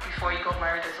do before you got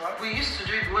married as well? We used to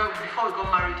do it before we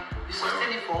got married. We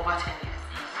sustained it for over 10 years.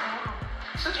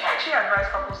 So do you actually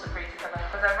advise couples to pray together?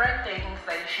 Because I've read things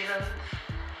that you shouldn't,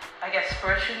 I guess,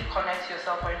 spiritually connect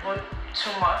yourself or involve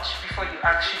too much before you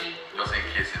actually... Just in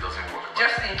case it doesn't work.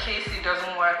 Just in case it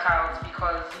doesn't work out,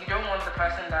 because you don't want the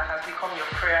person that has become your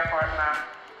prayer partner,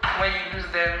 when you lose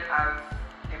them as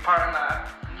a partner,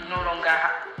 you no longer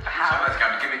have... Sometimes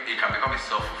it can become a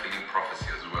self-fulfilling prophecy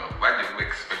as well. Why do we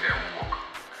expect that it won't work?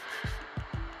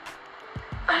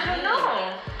 I don't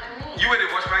know. You were the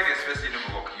watchman, the express, you never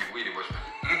work. You were the watchman.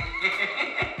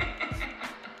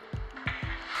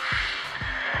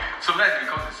 Sometimes it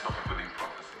becomes a self-fulfilling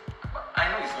prophecy. But I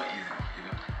know it's not easy, you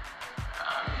know.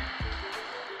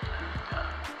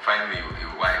 Find me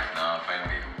a wife now, find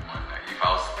me a woman. If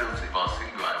I was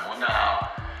single, I wonder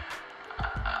how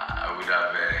I would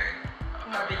have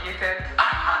navigated.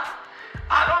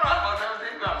 I don't know about that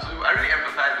thing, so I really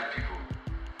empathize with people.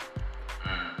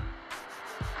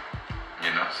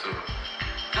 You know, so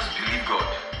just believe God,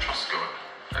 trust God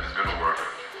that it's going to work.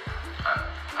 And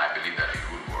I believe that it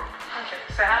will work. Okay,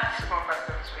 so I have 2 more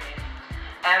questions for you.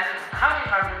 How do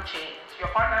you handle change? Your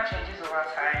partner changes over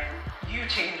time, you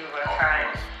change over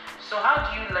time. So how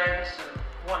do you learn to,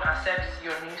 one, accept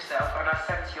your new self and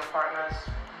accept your partner's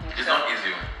new self? It's not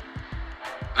easy.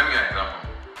 Let me give you an example.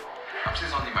 I'm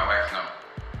saying something to my wife now.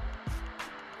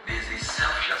 There's a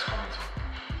self she has come into.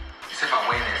 A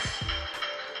self-awareness.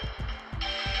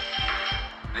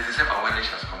 There's a self-awareness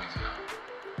she has come into now.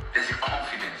 There's a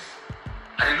confidence.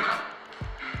 And then look at her.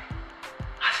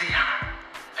 I say, yeah.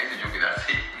 I used to joke with her. I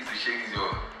say, this is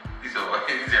your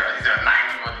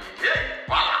 90 money. Yeah,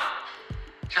 voila.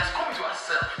 She has come into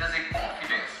herself. There's a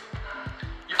confidence.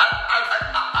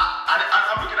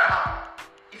 I'm looking at her.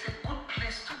 It's a good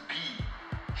place to be.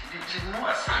 She knows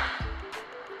herself.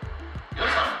 You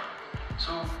understand?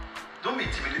 So, don't be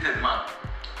intimidated, man.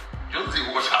 Just say,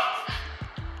 watch her.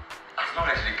 As long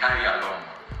as she carry along.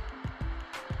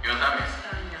 You understand me?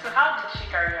 So how did she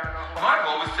carry along? My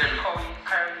God always tell me.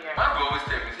 My God always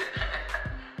tell me, say,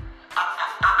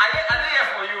 I didn't hear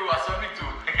for you or something too.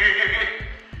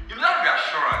 You know that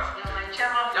reassurance.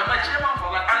 You're my chairman for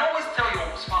life. And always tell your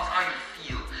spouse how you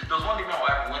feel. There was one day my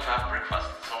wife went to have breakfast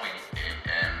somewhere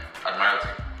in Admiralty.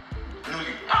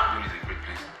 Newly is a great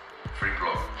place. Free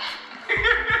club.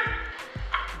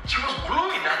 She was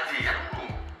glowing that day. I don't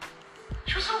know.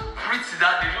 She was so pretty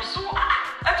that day. She was so...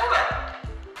 I told her,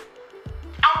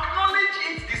 acknowledge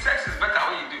it. The sex is better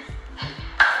when you do.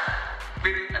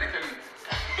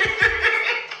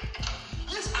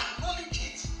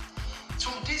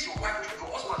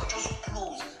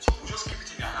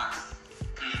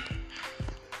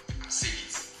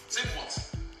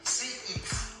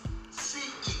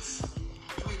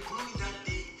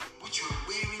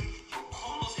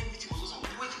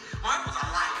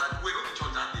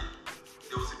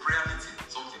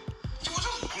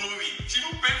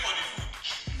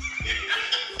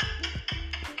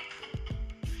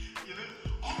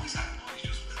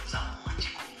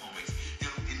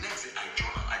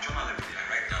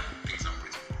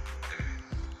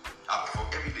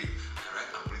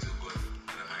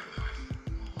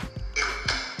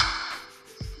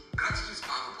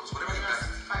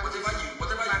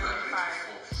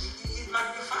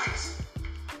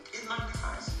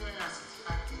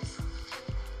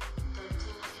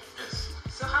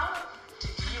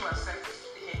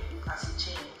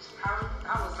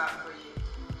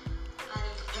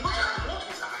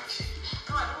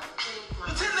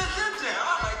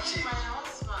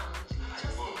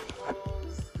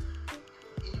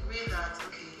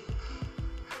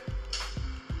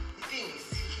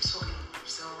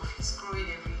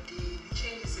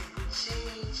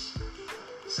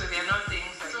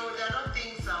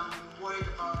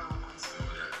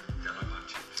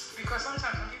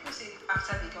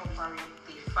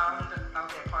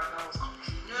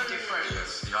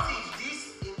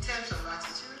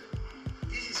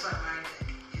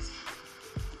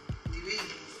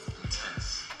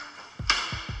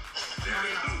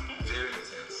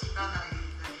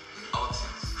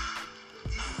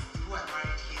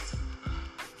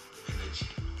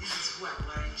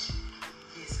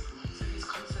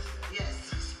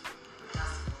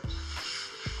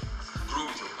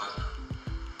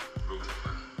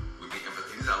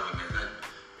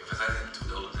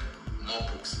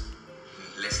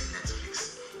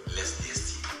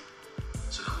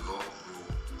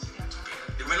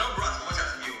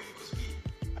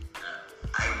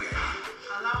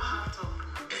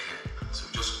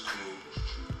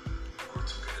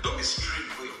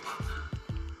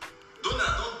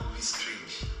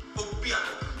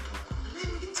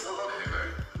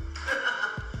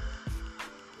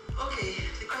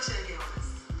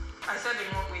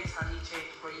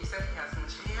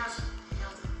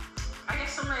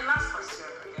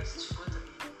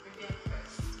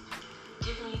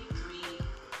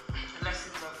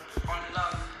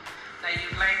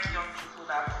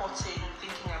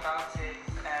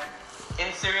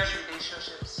 serious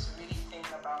relationships really think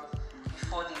about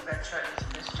before they venture into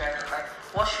this journey? Like,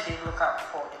 what should they look out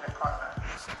for in a partner?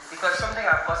 Because something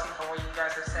I've gotten from what you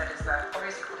guys have said is that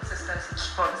obviously consistency,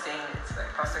 keep on saying it,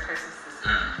 like Pastor Chris is to say,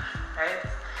 right?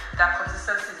 That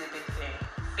consistency is a big thing.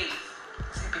 Faith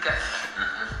is a bigger thing.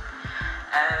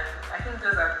 And I think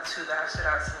those are two that have stood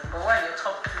out to me. But what are your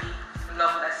top 3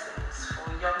 love lessons for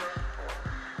young people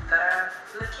that are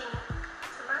looking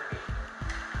to marry?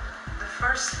 The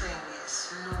first thing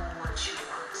is know what you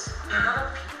want. A lot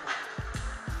of people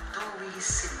don't really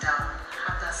sit down,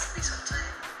 have that space of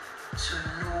time to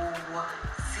know what.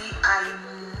 See, I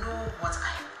know what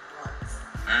I want.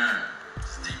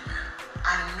 It's deep, man.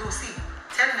 I know. See,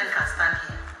 10 men can stand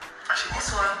here. Actually,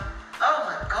 This one, oh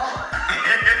my God.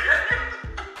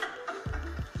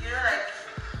 You know, like,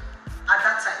 at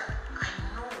that time, I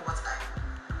know what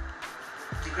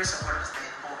the grace of God was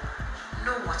there, but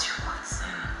know what you want.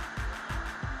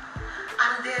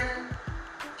 And then,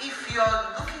 if you're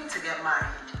looking to get married,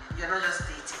 you're not just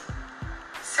dating.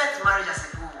 Set marriage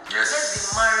as a goal. Yes. Let the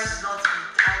marriage not be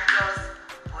Titus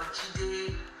or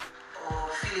Jide or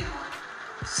Philemon.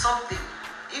 Something.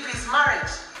 If it's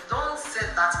marriage, don't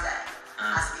set that guy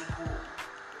as a goal.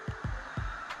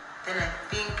 Then I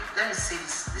think, let me say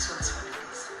this one is for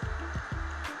ladies.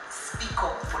 Speak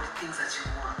up for the things that you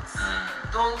want.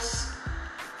 Don't,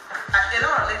 a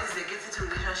lot of ladies, they get into a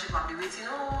relationship and be waiting,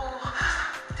 oh,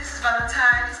 this is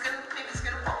Valentine, it's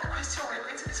gonna pop the question, we're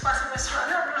going to this fancy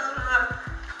restaurant,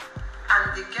 and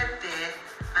they get there,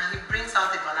 and he brings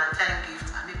out the Valentine gift,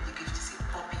 and maybe the gift is a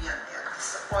puppy, and they're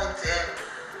disappointed.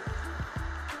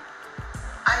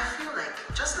 I feel like,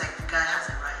 just like the guy has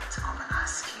a right to come and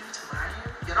ask you to marry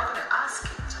him, you're not going to ask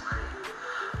him to marry you.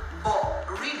 But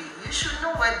really, you should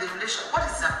know what the relationship, what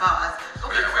it's about.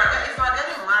 Okay, if we're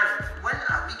getting married, when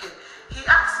are we getting? He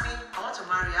asked me, I want to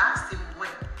marry. I asked him when.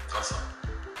 Awesome.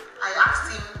 I asked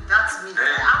him, that's me.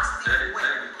 I asked him when.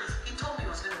 He told me he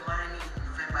was going to marry me in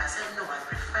November. I said, no, I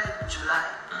prefer July.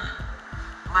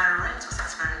 My rent was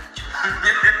expiring in July.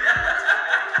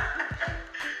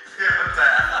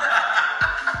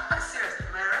 Seriously,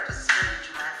 my rent was expiring in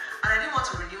July. And I didn't want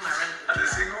to renew my rent in As a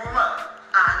July. single woman.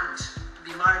 And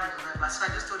be married in November. So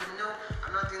I just told him, no,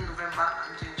 I'm not doing November,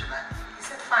 I'm doing July. He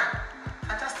said, fine,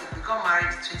 fantastic. We got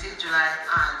married 28th July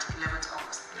and 11th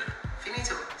August.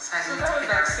 Finito. So So that was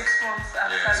like 6 months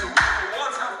after Yeah, so you.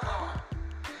 words have power.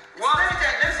 Let me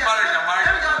just Marriage and marriage.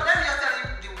 let me just tell you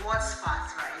the words part,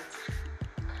 right?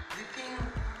 The thing,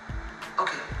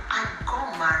 okay, I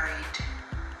got married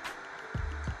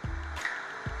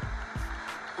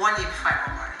 1 year before I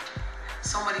got married.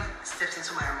 Somebody stepped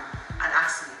into my room and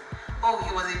asked me, oh,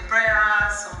 he was a prayer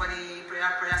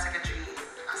secretary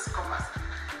as Compass.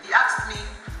 He asked me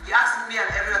and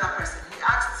every other person. He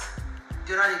asked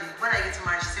the other lady, when I get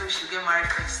married, she said we should get married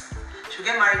first. She'll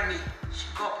get married May. She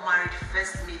got married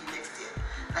first May the next year.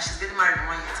 That she's getting married in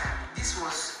 1 year time.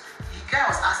 The guy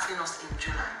was asking us in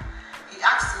July. He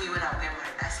asked me when I'll get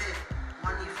married. I said,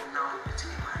 1 year from now, I'm going to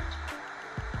get married.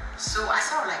 So I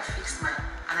sort of like fixed my,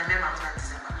 and I met my husband in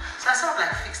December. So I sort of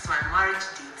like fixed my marriage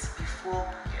date before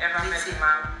You ever met meeting. a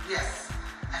man? Yes,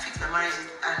 I fixed my marriage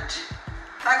date, and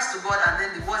thanks to God, and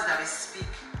then the words that we speak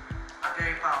are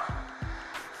very powerful.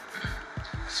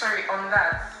 Sorry, on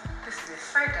that, this is a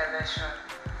side diversion,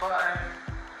 but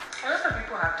a lot of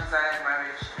people have desired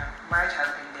marriage. You know, marriage has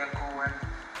been their goal and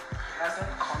it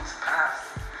hasn't come to pass.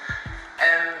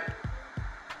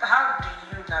 How do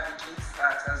you navigate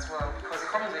that as well? Because it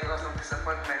comes with a lot of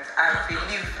disappointment. I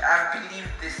believe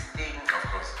this thing, Of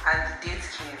course. and the date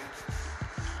came.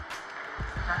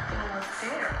 Nothing was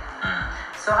there.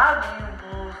 So how do you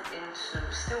move into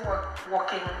still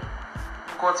working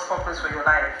God's purpose for your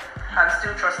life and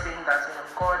still trusting that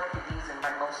God believes in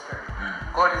my love story?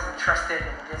 God is interested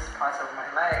in this part of my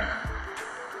life,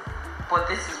 but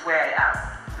this is where I am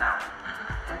now.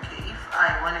 Okay, if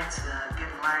I wanted to get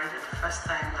married at the first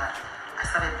time that I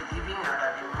started believing I would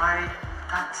have been married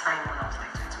that time when I was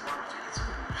like 21 or 22,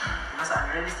 because I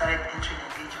already started entering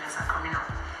engagements and coming out.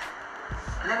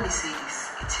 Let me say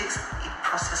this, it takes a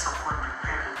process of God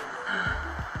preparing you.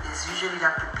 There's usually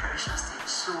that preparation stage.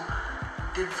 So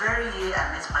the very year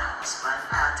I met my husband,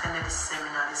 I attended this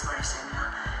seminar, this marriage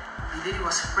seminar. The lady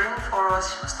was praying for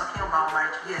us, she was talking about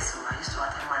marriage. Yes, so I used to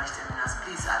attend marriage seminars.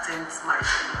 Please attend marriage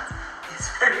seminars. It's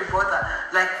very important.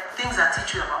 Like things that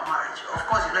teach you about marriage. Of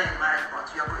course, you're not in marriage, but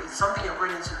it's something you're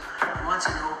going into. You want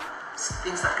to know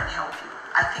things that can help you.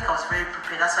 I think I was very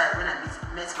prepared. That's why when I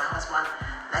met my husband,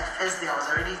 like first day I was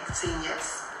already saying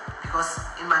yes. Because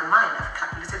in my mind, I've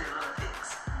calculated a lot of things.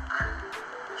 And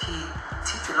he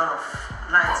ticked a lot of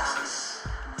lines for me.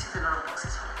 Ticked a lot of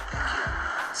boxes for me. Thank you.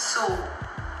 So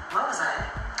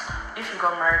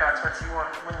got married at 21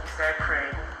 when you started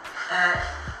praying?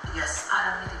 Yes,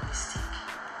 I made a mistake.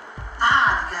 The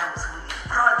guy was really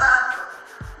brother.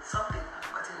 Something I've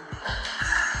forgotten the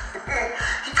name.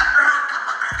 He got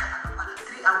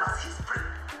 3 hours. He's praying,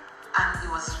 and it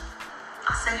was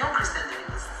as a young Christian. It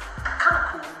was kind of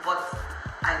cool, but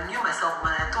I knew myself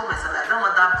when I told myself I don't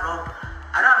want that bro.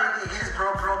 I don't have anything against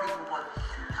bro people, but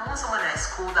I want someone that is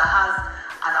cool, that has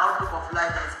an outlook of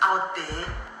life that is out there,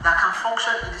 that can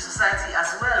function in the society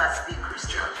as well as be a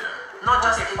Christian. Not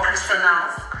just a Christian.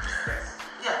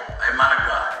 Yeah. A man of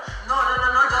God. No,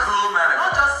 not just cool man of not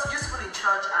God. just useful in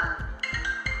church. And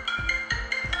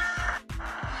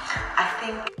I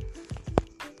think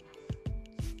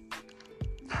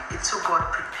it took God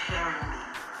preparing me.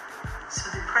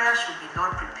 So the prayer should be,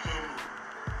 Lord, prepare me.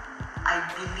 I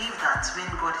believe that when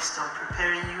God is done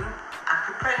preparing you and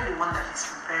preparing the one that is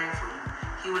preparing for you,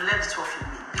 He will let the two of you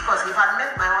meet. Because if I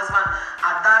met my husband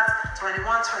at that 21,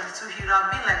 22, he would have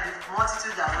been like the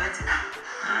multitude that went in.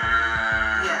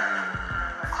 Yeah.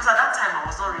 Because at that time I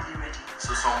was not really ready.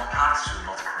 So some paths should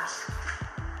not cross.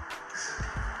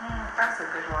 That's a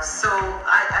good one. So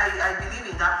I believe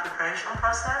in that preparation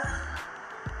process.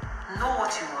 Know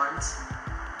what you want.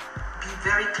 Be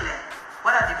very clear.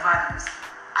 What are the values?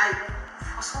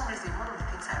 For some reason, one of the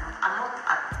things I wrote, I'm not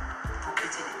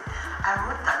advocating it. I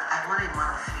wrote that I wanted a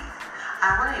man of faith.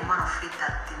 I wanted a man of faith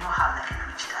that did not have like a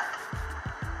rich dad.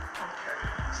 Okay.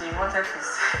 So you wanted to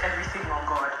set everything on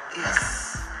God?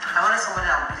 Yes. I wanted somebody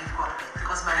that would believe God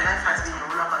because my life has been a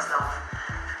roller coaster of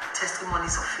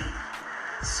testimonies of faith.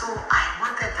 So I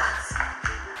wanted that.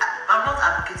 I'm not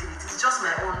advocating it. It's just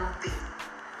my own thing.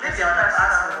 Maybe I would have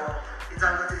asked for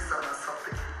examples or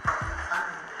something.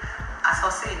 As I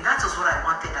was saying, that was what I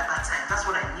wanted at that time. That's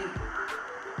what I knew.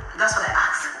 That's what I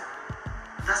asked for.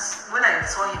 That's when I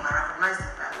saw him, I recognized it.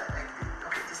 Like,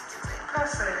 okay, this is it.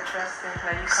 That's so interesting.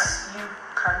 Like you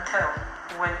can tell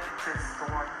when it is the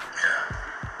one.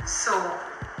 Yeah. So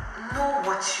know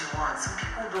what you want. Some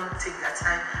people don't take their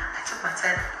time. I took my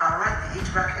time. I'll write the age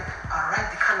bracket. I'll write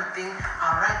the kind of thing.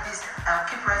 I'll write this. I'll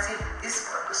keep writing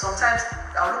this. Sometimes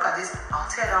I'll look at this. I'll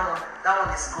tear that one. That one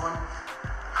is gone.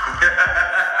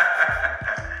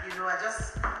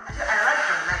 I write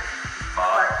my life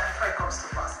before it comes to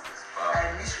pass.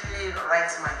 I literally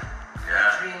write my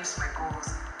dreams, my goals.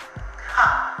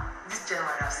 This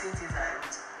January I've seen things that I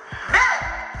wrote.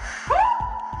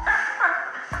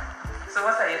 So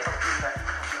what are your top 3 lessons?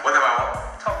 What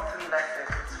about Top 3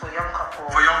 lessons for young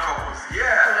couples? for young couples? Who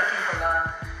Yeah. are looking for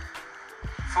love?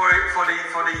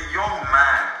 For the young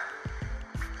man,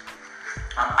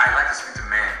 I like to speak to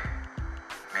men.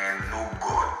 Men know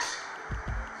God.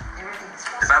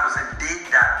 The Bible said, "They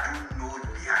that do know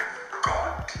their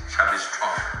God shall be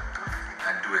strong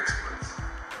and do exploits."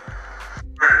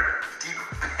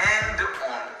 Depend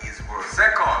on His word.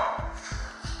 Second,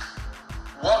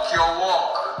 walk your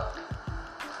walk.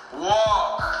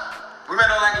 Walk. Women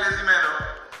don't like lazy men.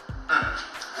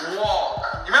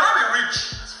 Walk. You may not be rich.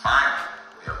 It's fine.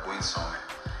 You are going somewhere.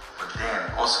 But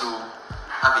then also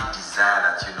have a desire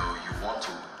that you want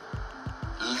to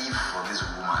live for this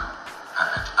woman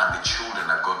and the children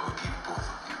that God will give both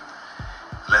of you.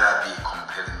 Let that be a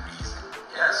compelling reason.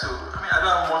 Yeah, so I don't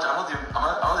have much. I'm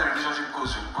not a relationship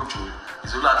coach.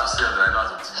 It's all how to sell that I know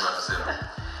how to teach you how to sell.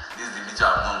 This is the video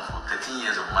I've known for 13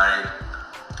 years of marrying.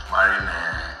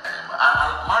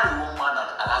 I'll marry a woman that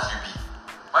allows you be.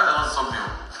 Why does not stop me?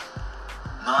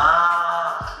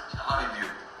 Nah, she allow me be.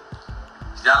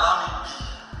 She allow me be.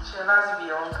 She allows you to be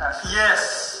your own cast.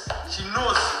 Yes, she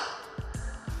knows.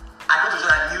 I go to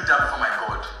church, I kneel down before my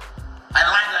God. I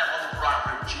lie down, I want to cry.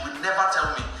 She would never tell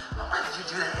me, why did you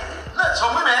do that? No,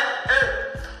 some women,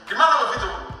 the man of it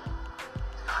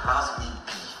allows me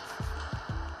be.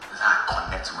 That's how I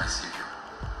connect to my Savior.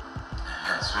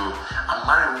 So I'm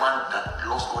marrying one that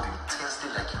loves God intensely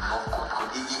like you love God.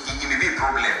 Because it may be a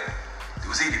problem. They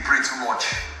will say they pray too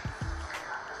much.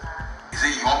 They say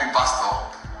you want to be pastor.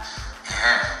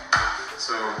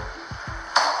 So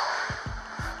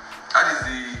that is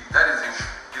the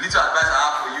little advice I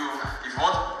have for you. If you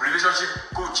want relationship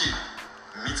coaching,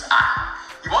 meet her.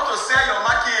 You want to sell your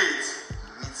market,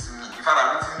 meet me. In fact,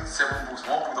 I've written 7 books.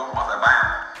 1 book don't come out, I buy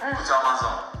them. Go to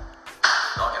Amazon.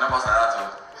 Enough about that too.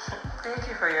 Thank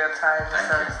you for your time. Thank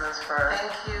you.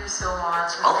 Thank you so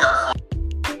much.